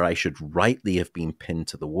demonstration of where I should rightly have been pinned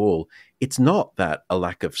to the wall. It's not that a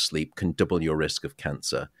lack of sleep can double your risk of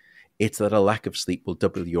cancer. It's that a lack of sleep will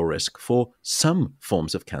double your risk for some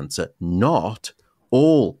forms of cancer, not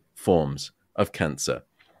all forms of cancer.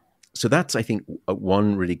 So that's, I think,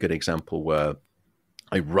 one really good example where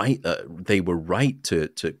they were right to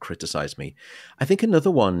criticize me. I think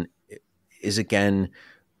another one is, again,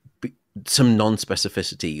 some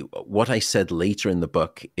non-specificity. What I said later in the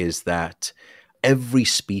book is that every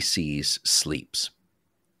species sleeps.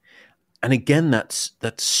 And again, that's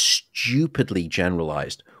stupidly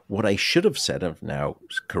generalized. What I should have said, I've now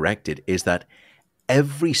corrected, is that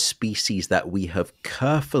every species that we have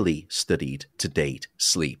carefully studied to date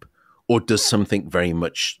sleep, or does something very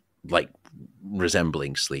much like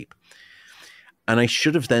resembling sleep. And I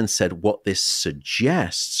should have then said what this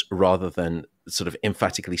suggests, rather than sort of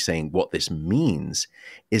emphatically saying what this means,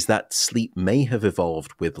 is that sleep may have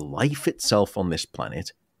evolved with life itself on this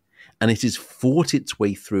planet, and it has fought its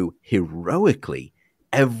way through heroically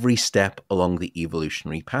every step along the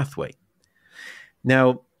evolutionary pathway.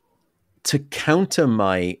 Now, to counter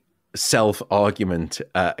my self-argument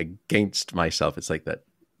against myself, it's like that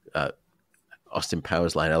Austin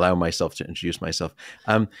Powers line, allow myself to introduce myself.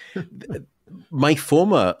 My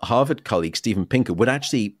former Harvard colleague, Steven Pinker, would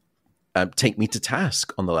actually take me to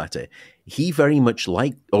task on the latter. He very much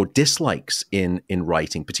dislikes in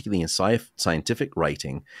writing, particularly in scientific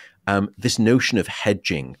writing, this notion of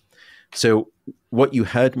hedging. So what you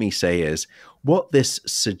heard me say is, what this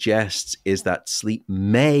suggests is that sleep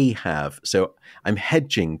may have, so I'm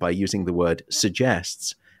hedging by using the word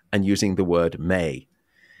suggests and using the word may.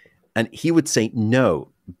 And he would say,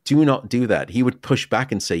 no, do not do that. He would push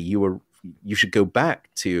back and say, you were you should go back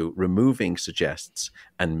to removing suggests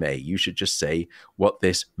and may. You should just say what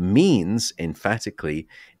this means emphatically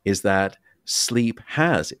is that sleep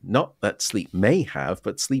has, not that sleep may have,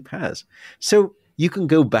 but sleep has. So you can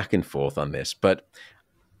go back and forth on this, but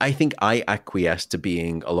I think I acquiesce to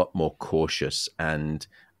being a lot more cautious. And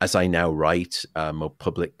as I now write more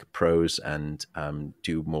public prose and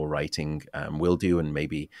do more writing, will do, and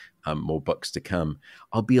maybe more books to come,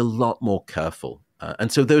 I'll be a lot more careful.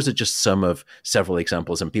 And so those are just some of several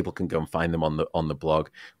examples, and people can go and find them on the blog,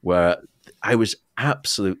 where I was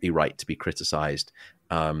absolutely right to be criticized,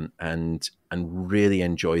 and really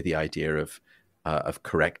enjoy the idea of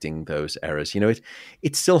correcting those errors.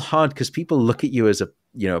 It's still hard because people look at you as a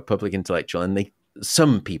public intellectual, and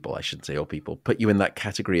some people, I shouldn't say all people, put you in that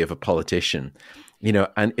category of a politician.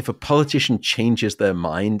 And if a politician changes their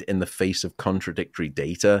mind in the face of contradictory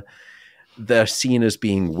data, they're seen as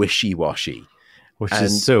being wishy-washy. Which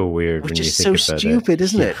is so weird. Which is so stupid,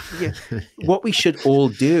 isn't it? Yeah. What we should all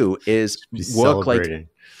do is work like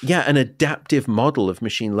an adaptive model of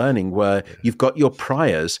machine learning, where you've got your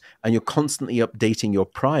priors and you're constantly updating your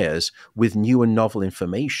priors with new and novel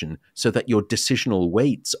information so that your decisional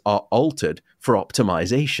weights are altered for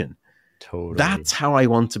optimization. Totally. That's how I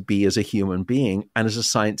want to be as a human being and as a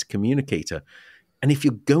science communicator. And if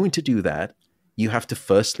you're going to do that, you have to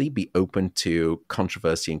firstly be open to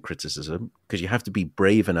controversy and criticism, because you have to be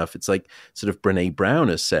brave enough. It's like sort of Brene Brown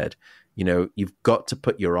has said, you've got to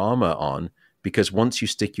put your armor on, because once you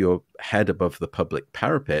stick your head above the public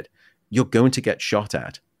parapet, you're going to get shot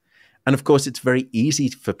at. And of course, it's very easy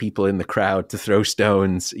for people in the crowd to throw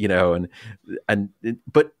stones,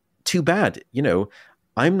 but too bad,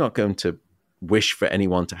 I'm not going to wish for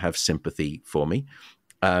anyone to have sympathy for me.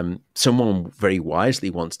 Someone very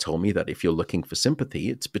wisely once told me that if you're looking for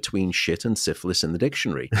sympathy, it's between shit and syphilis in the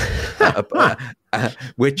dictionary,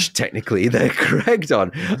 which technically they're correct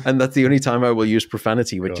on. And that's the only time I will use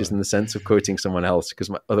profanity, which is in the sense of quoting someone else,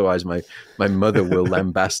 because otherwise my mother will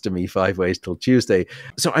lambast me 5 ways till Tuesday.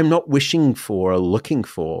 So I'm not wishing for or looking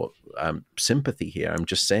for sympathy here. I'm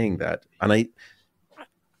just saying that. And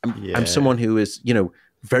I'm someone who is,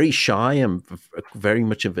 very shy. I'm very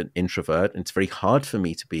much of an introvert, and it's very hard for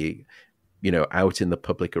me to be, out in the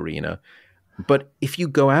public arena. But if you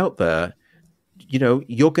go out there,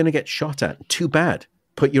 you're going to get shot at. Too bad.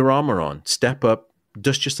 Put your armor on, step up,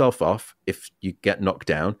 dust yourself off if you get knocked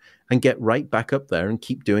down, and get right back up there and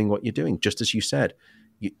keep doing what you're doing. Just as you said,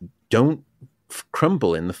 you don't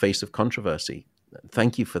crumble in the face of controversy.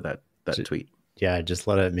 Thank you for that tweet. Yeah, just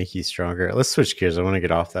let it make you stronger. Let's switch gears. I want to get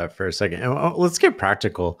off that for a second. Let's get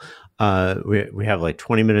practical. We have like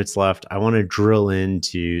 20 minutes left. I want to drill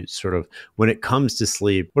into sort of, when it comes to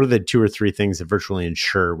sleep, what are the 2 or 3 things that virtually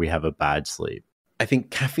ensure we have a bad sleep? I think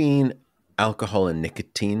caffeine, alcohol, and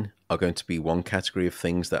nicotine are going to be one category of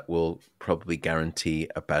things that will probably guarantee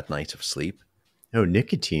a bad night of sleep. Oh,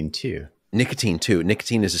 nicotine too. Nicotine too.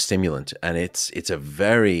 Nicotine is a stimulant, and it's a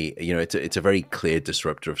very it's a very clear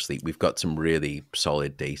disruptor of sleep. We've got some really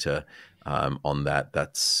solid data on that.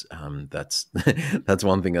 That's that's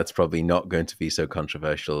one thing that's probably not going to be so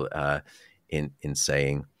controversial in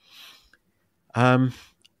saying.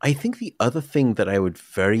 I think the other thing that I would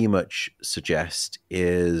very much suggest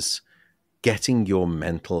is getting your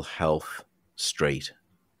mental health straight.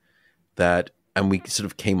 And we sort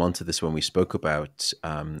of came onto this when we spoke about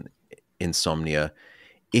insomnia.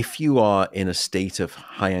 If you are in a state of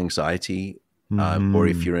high anxiety, or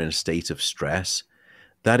if you're in a state of stress,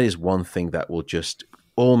 that is one thing that will just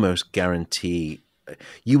almost guarantee.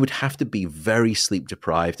 You would have to be very sleep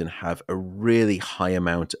deprived and have a really high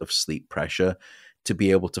amount of sleep pressure to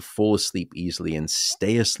be able to fall asleep easily and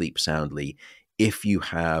stay asleep soundly if you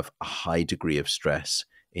have a high degree of stress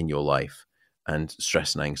in your life. And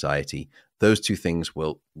stress and anxiety, those 2 things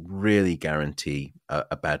will really guarantee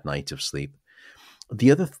a bad night of sleep.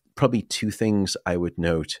 The other probably 2 things I would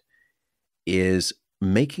note is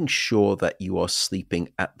making sure that you are sleeping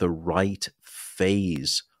at the right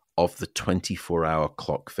phase of the 24-hour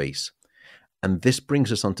clock face. And this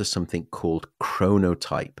brings us onto something called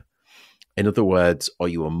chronotype. In other words, are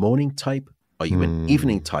you a morning type? Are you an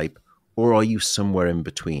evening type? Or are you somewhere in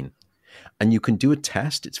between? And you can do a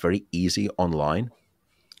test. It's very easy online.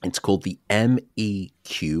 It's called the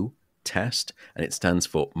MEQ test, and it stands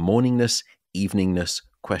for Morningness, Eveningness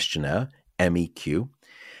Questionnaire, MEQ.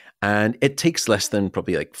 And it takes less than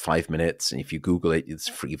probably like 5 minutes. And if you Google it, it's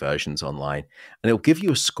free versions online. And it'll give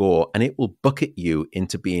you a score, and it will bucket you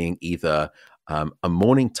into being either a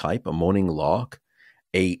morning type, a morning lark,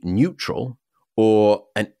 a neutral, or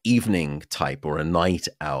an evening type or a night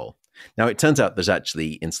owl. Now, it turns out there's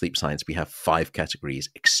actually, in sleep science, we have 5 categories: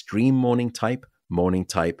 extreme morning type,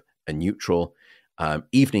 a neutral,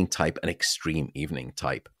 evening type, and extreme evening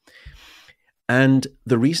type. And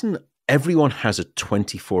the reason everyone has a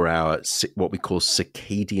 24-hour, what we call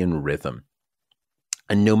circadian rhythm.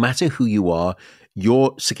 And no matter who you are,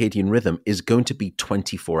 your circadian rhythm is going to be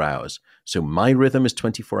 24 hours. So my rhythm is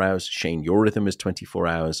 24 hours. Shane, your rhythm is 24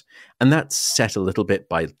 hours. And that's set a little bit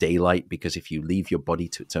by daylight, because if you leave your body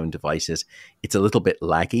to its own devices, it's a little bit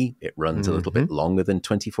laggy. It runs a little bit longer than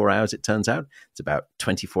 24 hours, it turns out. It's about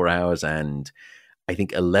 24 hours and I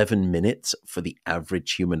think 11 minutes for the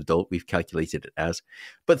average human adult, we've calculated it as.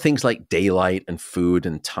 But things like daylight and food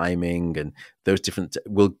and timing and those different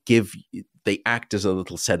will give, they act as a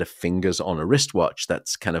little set of fingers on a wristwatch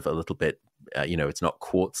that's kind of a little bit, it's not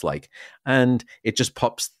quartz-like. And it just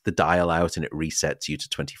pops the dial out and it resets you to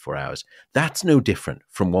 24 hours. That's no different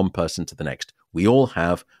from one person to the next. We all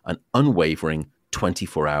have an unwavering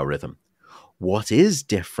 24-hour rhythm. What is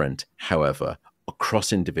different, however,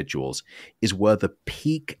 across individuals is where the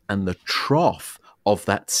peak and the trough of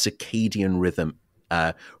that circadian rhythm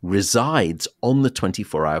resides on the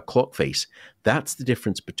 24-hour clock face. That's the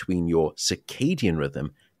difference between your circadian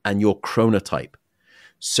rhythm and your chronotype.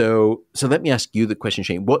 So let me ask you the question,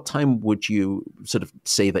 Shane. What time would you sort of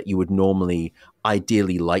say that you would normally,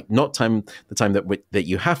 ideally like, not the time that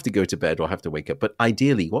you have to go to bed or have to wake up, but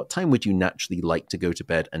ideally, what time would you naturally like to go to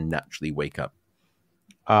bed and naturally wake up?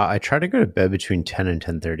 I try to go to bed between 10 and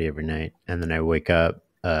 10:30 every night. And then I wake up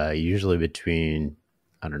usually between,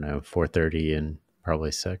 4:30 and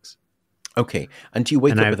probably 6. Okay. And do you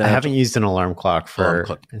wake up with I haven't used an alarm clock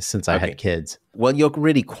since I had kids. Well, you're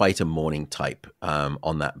really quite a morning type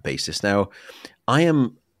on that basis. Now,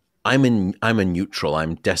 I'm a neutral.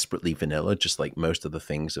 I'm desperately vanilla, just like most of the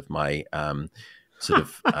things of my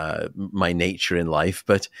my nature in life.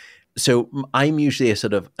 But so I'm usually a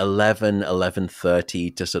sort of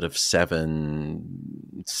 11:30 to sort of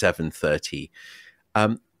 7:30.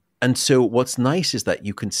 And so what's nice is that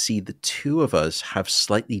you can see the two of us have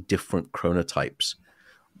slightly different chronotypes.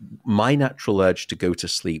 My natural urge to go to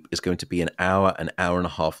sleep is going to be an hour and a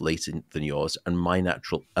half later than yours. And my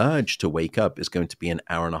natural urge to wake up is going to be an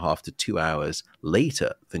hour and a half to 2 hours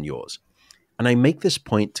later than yours. And I make this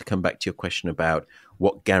point to come back to your question about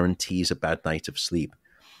what guarantees a bad night of sleep.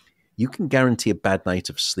 You can guarantee a bad night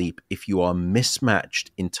of sleep if you are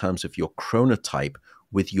mismatched in terms of your chronotype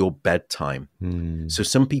with your bedtime. So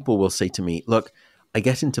some people will say to me, look, I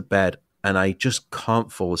get into bed and I just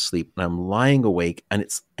can't fall asleep and I'm lying awake and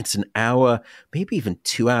it's an hour, maybe even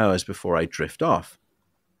 2 hours before I drift off.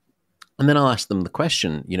 And then I'll ask them the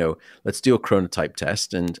question, let's do a chronotype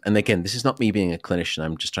test. And again, this is not me being a clinician.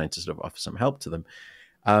 I'm just trying to sort of offer some help to them.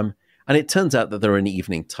 And it turns out that they're an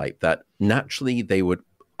evening type, that naturally they would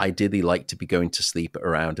ideally like to be going to sleep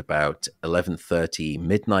around about 11:30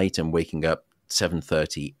 midnight and waking up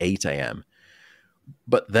 7:30, 8 a.m.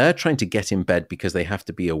 But they're trying to get in bed because they have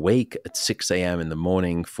to be awake at 6 a.m. in the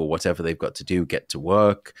morning for whatever they've got to do, get to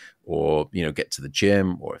work or, get to the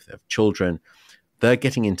gym, or if they have children, they're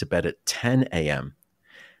getting into bed at 10 a.m.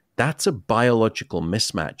 That's a biological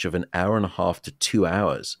mismatch of an hour and a half to 2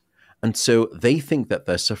 hours. And so they think that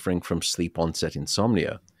they're suffering from sleep onset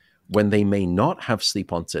insomnia when they may not have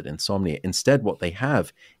sleep onset insomnia. Instead, what they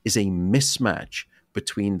have is a mismatch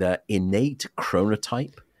between their innate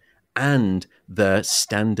chronotype and their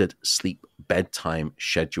standard sleep bedtime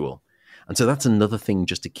schedule. And so that's another thing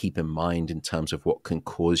just to keep in mind in terms of what can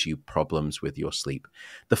cause you problems with your sleep.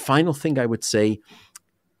 The final thing I would say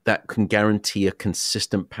that can guarantee a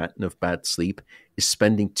consistent pattern of bad sleep is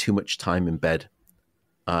spending too much time in bed.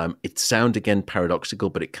 It sounds, again, paradoxical,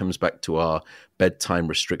 but it comes back to our bedtime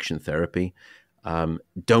restriction therapy.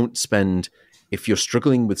 Don't spend, if you're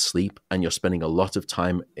struggling with sleep and you're spending a lot of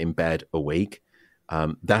time in bed awake,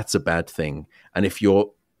 that's a bad thing. And if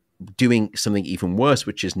you're doing something even worse,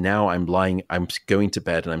 which is now I'm going to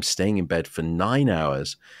bed and I'm staying in bed for 9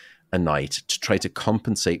 hours a night to try to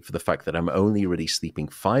compensate for the fact that I'm only really sleeping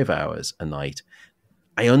 5 hours a night,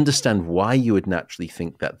 I understand why you would naturally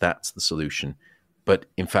think that that's the solution. But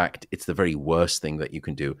in fact, it's the very worst thing that you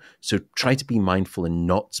can do. So try to be mindful and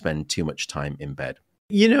not spend too much time in bed.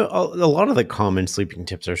 A lot of the common sleeping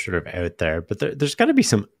tips are sort of out there, but there's got to be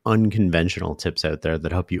some unconventional tips out there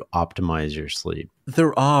that help you optimize your sleep.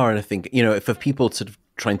 There are. And I think, for people sort of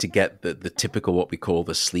trying to get the typical, what we call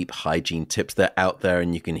the sleep hygiene tips, they're out there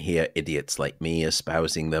and you can hear idiots like me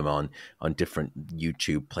espousing them on different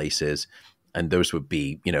YouTube places. And those would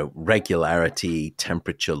be, regularity,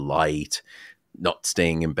 temperature, light, not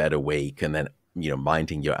staying in bed awake, and then,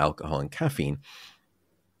 minding your alcohol and caffeine.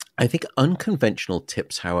 I think unconventional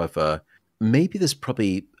tips, however, maybe there's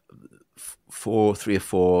probably three or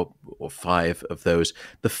four or five of those.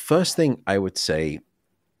 The first thing I would say,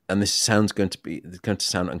 and this sounds going to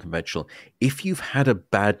sound unconventional, if you've had a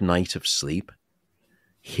bad night of sleep,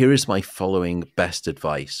 here is my following best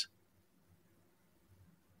advice.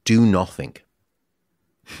 Do nothing.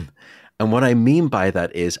 And what I mean by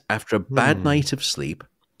that is, after a bad night of sleep,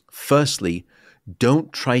 firstly,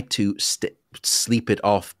 don't try to sleep it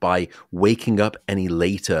off by waking up any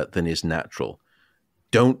later than is natural.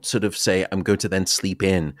 Don't sort of say, I'm going to then sleep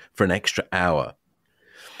in for an extra hour.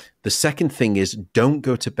 The second thing is, don't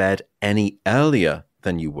go to bed any earlier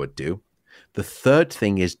than you would do. The third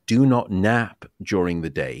thing is, do not nap during the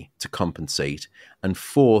day to compensate. And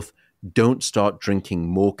fourth, don't start drinking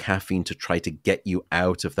more caffeine to try to get you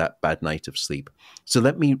out of that bad night of sleep. So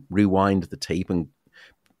let me rewind the tape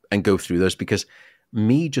and go through those, because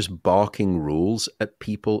me just barking rules at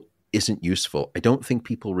people isn't useful. I don't think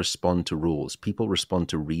people respond to rules. People respond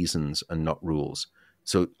to reasons and not rules.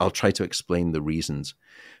 So I'll try to explain the reasons.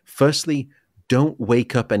 Firstly, don't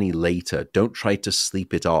wake up any later. Don't try to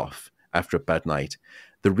sleep it off after a bad night.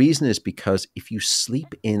 The reason is because if you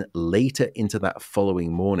sleep in later into that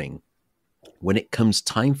following morning, when it comes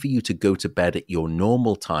time for you to go to bed at your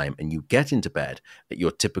normal time and you get into bed at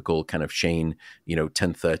your typical kind of Shane,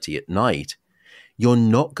 10:30 at night, you're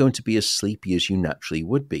not going to be as sleepy as you naturally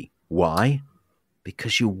would be. Why?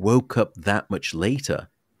 Because you woke up that much later.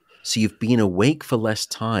 So you've been awake for less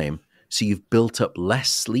time. So you've built up less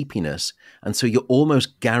sleepiness. And so you're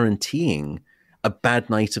almost guaranteeing a bad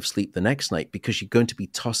night of sleep the next night, because you're going to be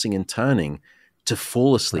tossing and turning to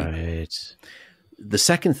fall asleep. Right. The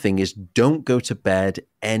second thing is, don't go to bed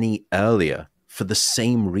any earlier for the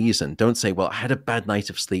same reason. Don't say, well, I had a bad night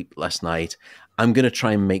of sleep last night. I'm going to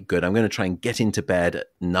try and make good. I'm going to try and get into bed at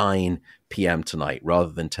 9 p.m. tonight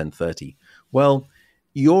rather than 10:30. Well,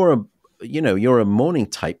 you're a morning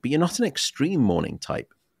type, but you're not an extreme morning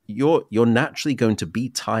type. You're naturally going to be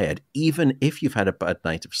tired, even if you've had a bad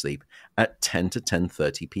night of sleep, at 10 to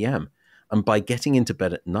 10:30 p.m. And by getting into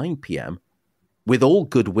bed at 9 p.m., with all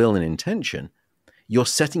goodwill and intention, you're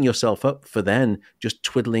setting yourself up for then just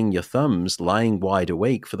twiddling your thumbs, lying wide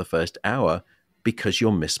awake for the first hour, because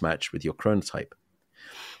you're mismatched with your chronotype.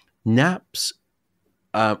 Naps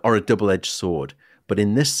are a double-edged sword, but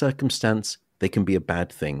in this circumstance, they can be a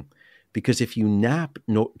bad thing. Because if you nap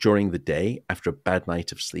not during the day after a bad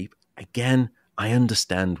night of sleep, again, I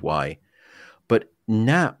understand why. But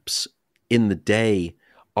naps in the day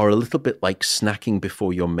are a little bit like snacking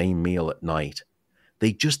before your main meal at night.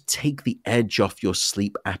 They just take the edge off your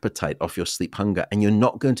sleep appetite, off your sleep hunger, and you're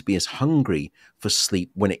not going to be as hungry for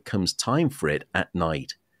sleep when it comes time for it at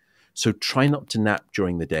night. So try not to nap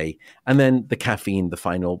during the day. And then the caffeine, the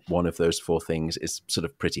final one of those four things, is sort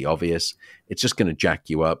of pretty obvious. It's just going to jack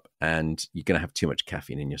you up and you're going to have too much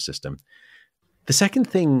caffeine in your system. The second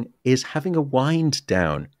thing is having a wind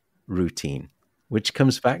down routine, which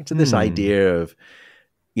comes back to this idea of,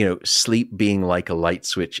 sleep being like a light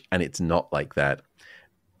switch, and it's not like that.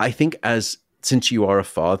 I think since you are a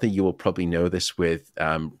father, you will probably know this with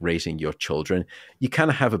raising your children. You kind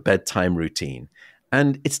of have a bedtime routine.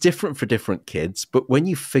 And it's different for different kids, but when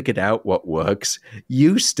you figured out what works,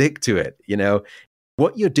 you stick to it.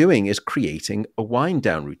 What you're doing is creating a wind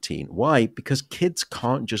down routine. Why? Because kids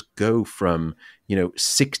can't just go from,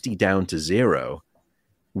 60 down to 0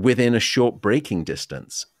 within a short breaking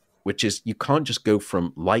distance, which is, you can't just go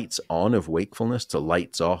from lights on of wakefulness to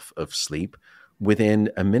lights off of sleep within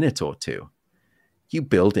a minute or two. You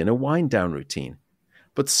build in a wind down routine.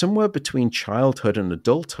 But somewhere between childhood and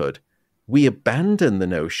adulthood, we abandon the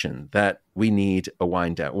notion that we need a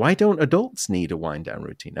wind down. Why don't adults need a wind down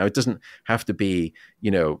routine? Now, it doesn't have to be,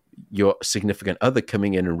 your significant other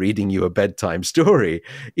coming in and reading you a bedtime story,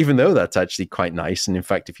 even though that's actually quite nice. And in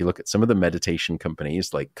fact, if you look at some of the meditation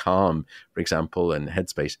companies like Calm, for example, and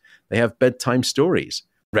Headspace, they have bedtime stories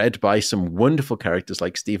read by some wonderful characters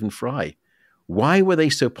like Stephen Fry. Why were they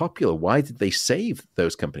so popular? Why did they save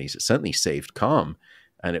those companies? It certainly saved Calm,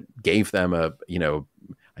 and it gave them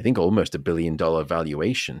I think almost $1 billion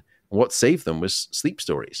valuation. And what saved them was sleep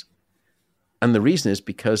stories. And the reason is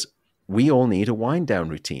because we all need a wind down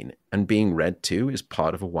routine, and being read to is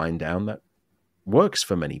part of a wind down that works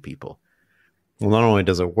for many people. Well, not only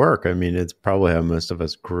does it work, I mean, it's probably how most of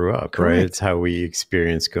us grew up, Correct. Right? It's how we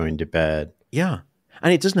experience going to bed. Yeah.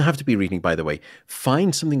 And it doesn't have to be reading, by the way.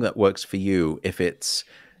 Find something that works for you. If it's,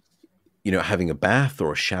 having a bath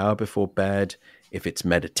or a shower before bed. If it's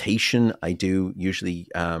meditation, I do usually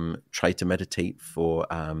try to meditate for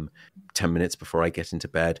 10 minutes before I get into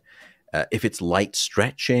bed. if it's light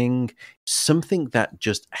stretching, something that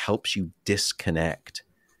just helps you disconnect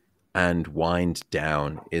and wind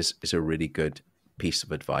down is a really good piece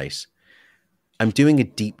of advice. I'm doing a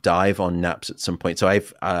deep dive on naps at some point. So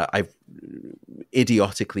I've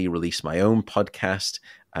idiotically released my own podcast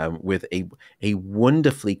with a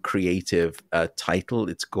wonderfully creative title.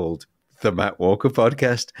 It's called the Matt Walker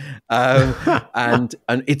Podcast, and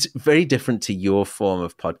it's very different to your form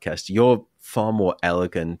of podcast. You're far more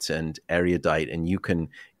elegant and erudite, and you can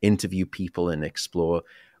interview people and explore.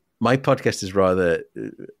 My podcast is rather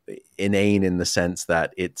inane in the sense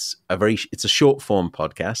that it's a short form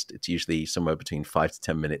podcast. It's usually somewhere between 5 to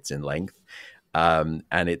 10 minutes in length. And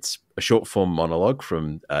it's a short form monologue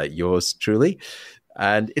from yours truly.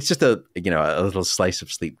 And it's just a little slice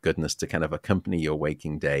of sleep goodness to kind of accompany your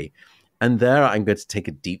waking day. And there I'm going to take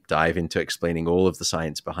a deep dive into explaining all of the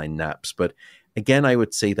science behind naps. But again, I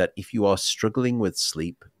would say that if you are struggling with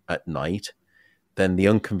sleep at night, then the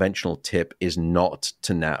unconventional tip is not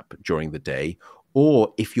to nap during the day.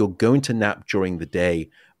 Or if you're going to nap during the day,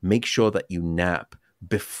 make sure that you nap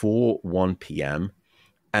before 1 p.m.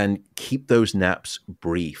 and keep those naps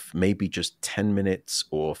brief, maybe just 10 minutes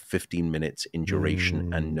or 15 minutes in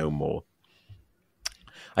duration and no more.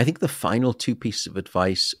 I think the final two pieces of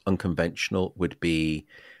advice, unconventional, would be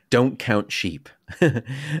don't count sheep.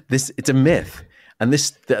 It's a myth. And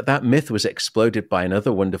that myth was exploded by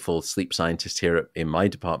another wonderful sleep scientist here in my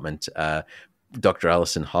department, Dr.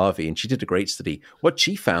 Alison Harvey, and she did a great study. What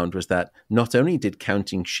she found was that not only did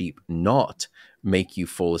counting sheep not make you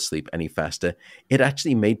fall asleep any faster, it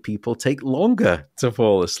actually made people take longer to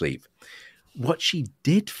fall asleep. What she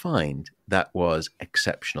did find that was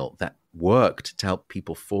exceptional, that worked to help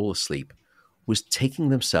people fall asleep, was taking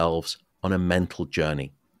themselves on a mental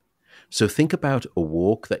journey. So think about a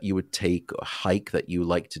walk that you would take, a hike that you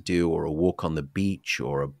like to do, or a walk on the beach,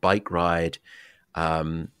 or a bike ride,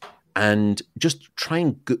 and just try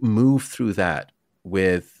and move through that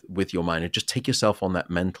with your mind, and just take yourself on that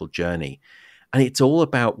mental journey. And it's all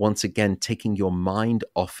about, once again, taking your mind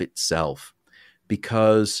off itself,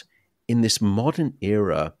 because in this modern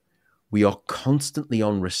era, we are constantly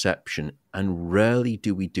on reception, and rarely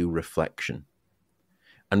do we do reflection.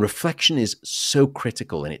 And reflection is so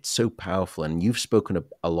critical and it's so powerful. And you've spoken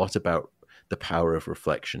a lot about the power of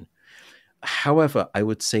reflection. However, I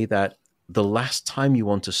would say that the last time you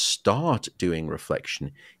want to start doing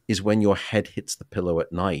reflection is when your head hits the pillow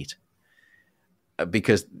at night.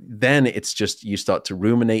 Because then it's just, you start to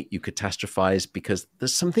ruminate, you catastrophize, because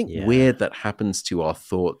there's something weird that happens to our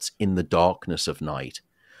thoughts in the darkness of night.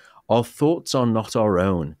 Our thoughts are not our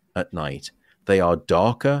own at night. They are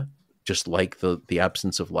darker, just like the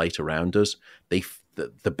absence of light around us.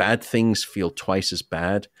 The bad things feel twice as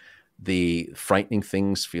bad. The frightening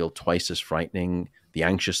things feel twice as frightening. The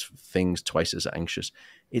anxious things twice as anxious.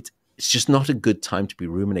 It's just not a good time to be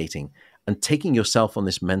ruminating. And taking yourself on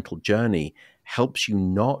this mental journey helps you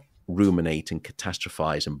not ruminate and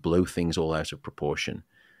catastrophize and blow things all out of proportion.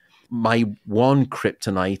 My one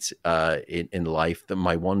kryptonite in life,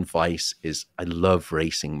 my one vice is I love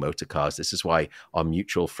racing motor cars. This is why our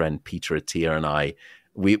mutual friend Peter Attia and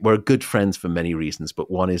we're good friends for many reasons, but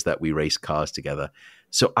one is that we race cars together.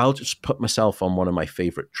 So I'll just put myself on one of my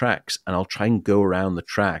favorite tracks, and I'll try and go around the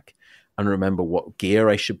track and remember what gear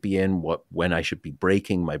I should be in, when I should be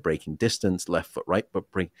braking, my braking distance, left foot, right foot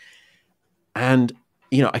brake. And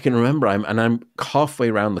I can remember I'm halfway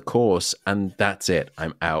around the course, and that's it.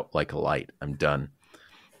 I'm out like a light. I'm done.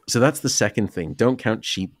 So that's the second thing. Don't count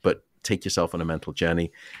sheep, but take yourself on a mental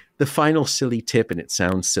journey. The final silly tip, and it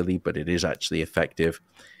sounds silly, but it is actually effective.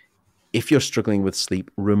 If you're struggling with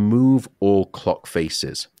sleep, remove all clock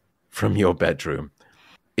faces from your bedroom.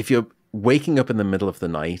 If you're waking up in the middle of the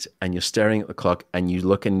night and you're staring at the clock and you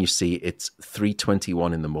look and you see it's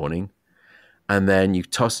 3:21 in the morning, and then you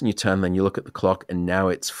toss and you turn, then you look at the clock and now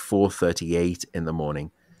it's 4:38 in the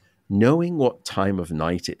morning. Knowing what time of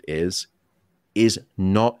night it is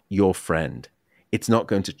not your friend. It's not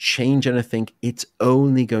going to change anything. It's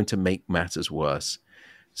only going to make matters worse.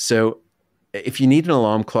 So if you need an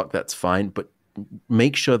alarm clock, that's fine, but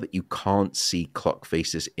make sure that you can't see clock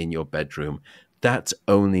faces in your bedroom. That's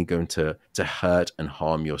only going to hurt and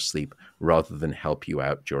harm your sleep rather than help you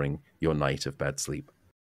out during your night of bad sleep.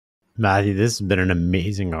 Matthew, this has been an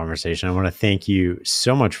amazing conversation. I want to thank you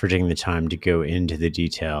so much for taking the time to go into the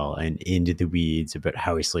detail and into the weeds about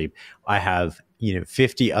how we sleep. I have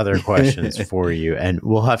 50 other questions for you, and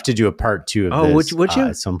we'll have to do a part 2 of this would you?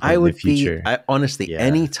 At some point in the future. Honestly,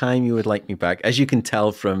 anytime you would like me back. As you can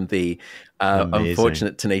tell from the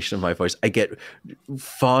unfortunate tonation of my voice. I get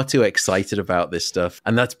far too excited about this stuff.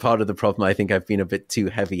 And that's part of the problem. I think I've been a bit too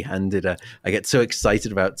heavy-handed. I get so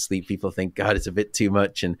excited about sleep. People think, God, it's a bit too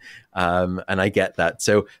much. And I get that.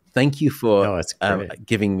 So thank you for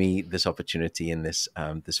giving me this opportunity in this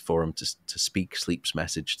this forum to speak sleep's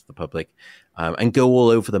message to the public, and go all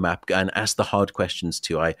over the map and ask the hard questions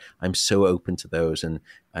too. I'm so open to those, and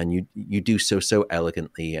you do so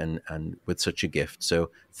elegantly and with such a gift. So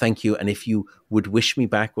thank you. And if you would wish me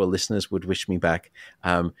back, or listeners would wish me back,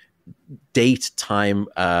 date, time,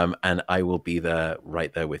 and I will be there,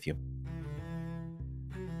 right there with you.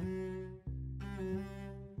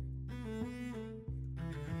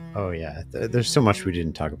 Oh, yeah. There's so much we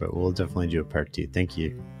didn't talk about. We'll definitely do a part 2. Thank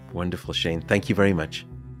you. Wonderful, Shane. Thank you very much.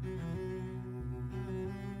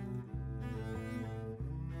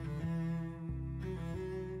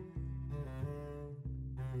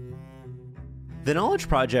 The Knowledge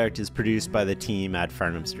Project is produced by the team at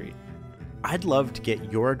Farnham Street. I'd love to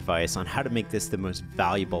get your advice on how to make this the most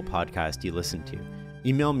valuable podcast you listen to.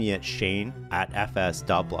 Email me at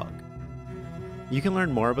shane@fs.blog. You can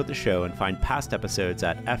learn more about the show and find past episodes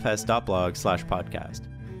at fs.blog/podcast.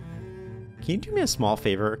 Can you do me a small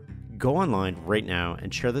favor? Go online right now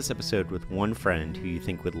and share this episode with one friend who you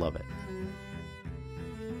think would love it.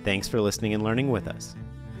 Thanks for listening and learning with us.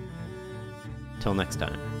 Till next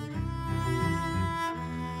time.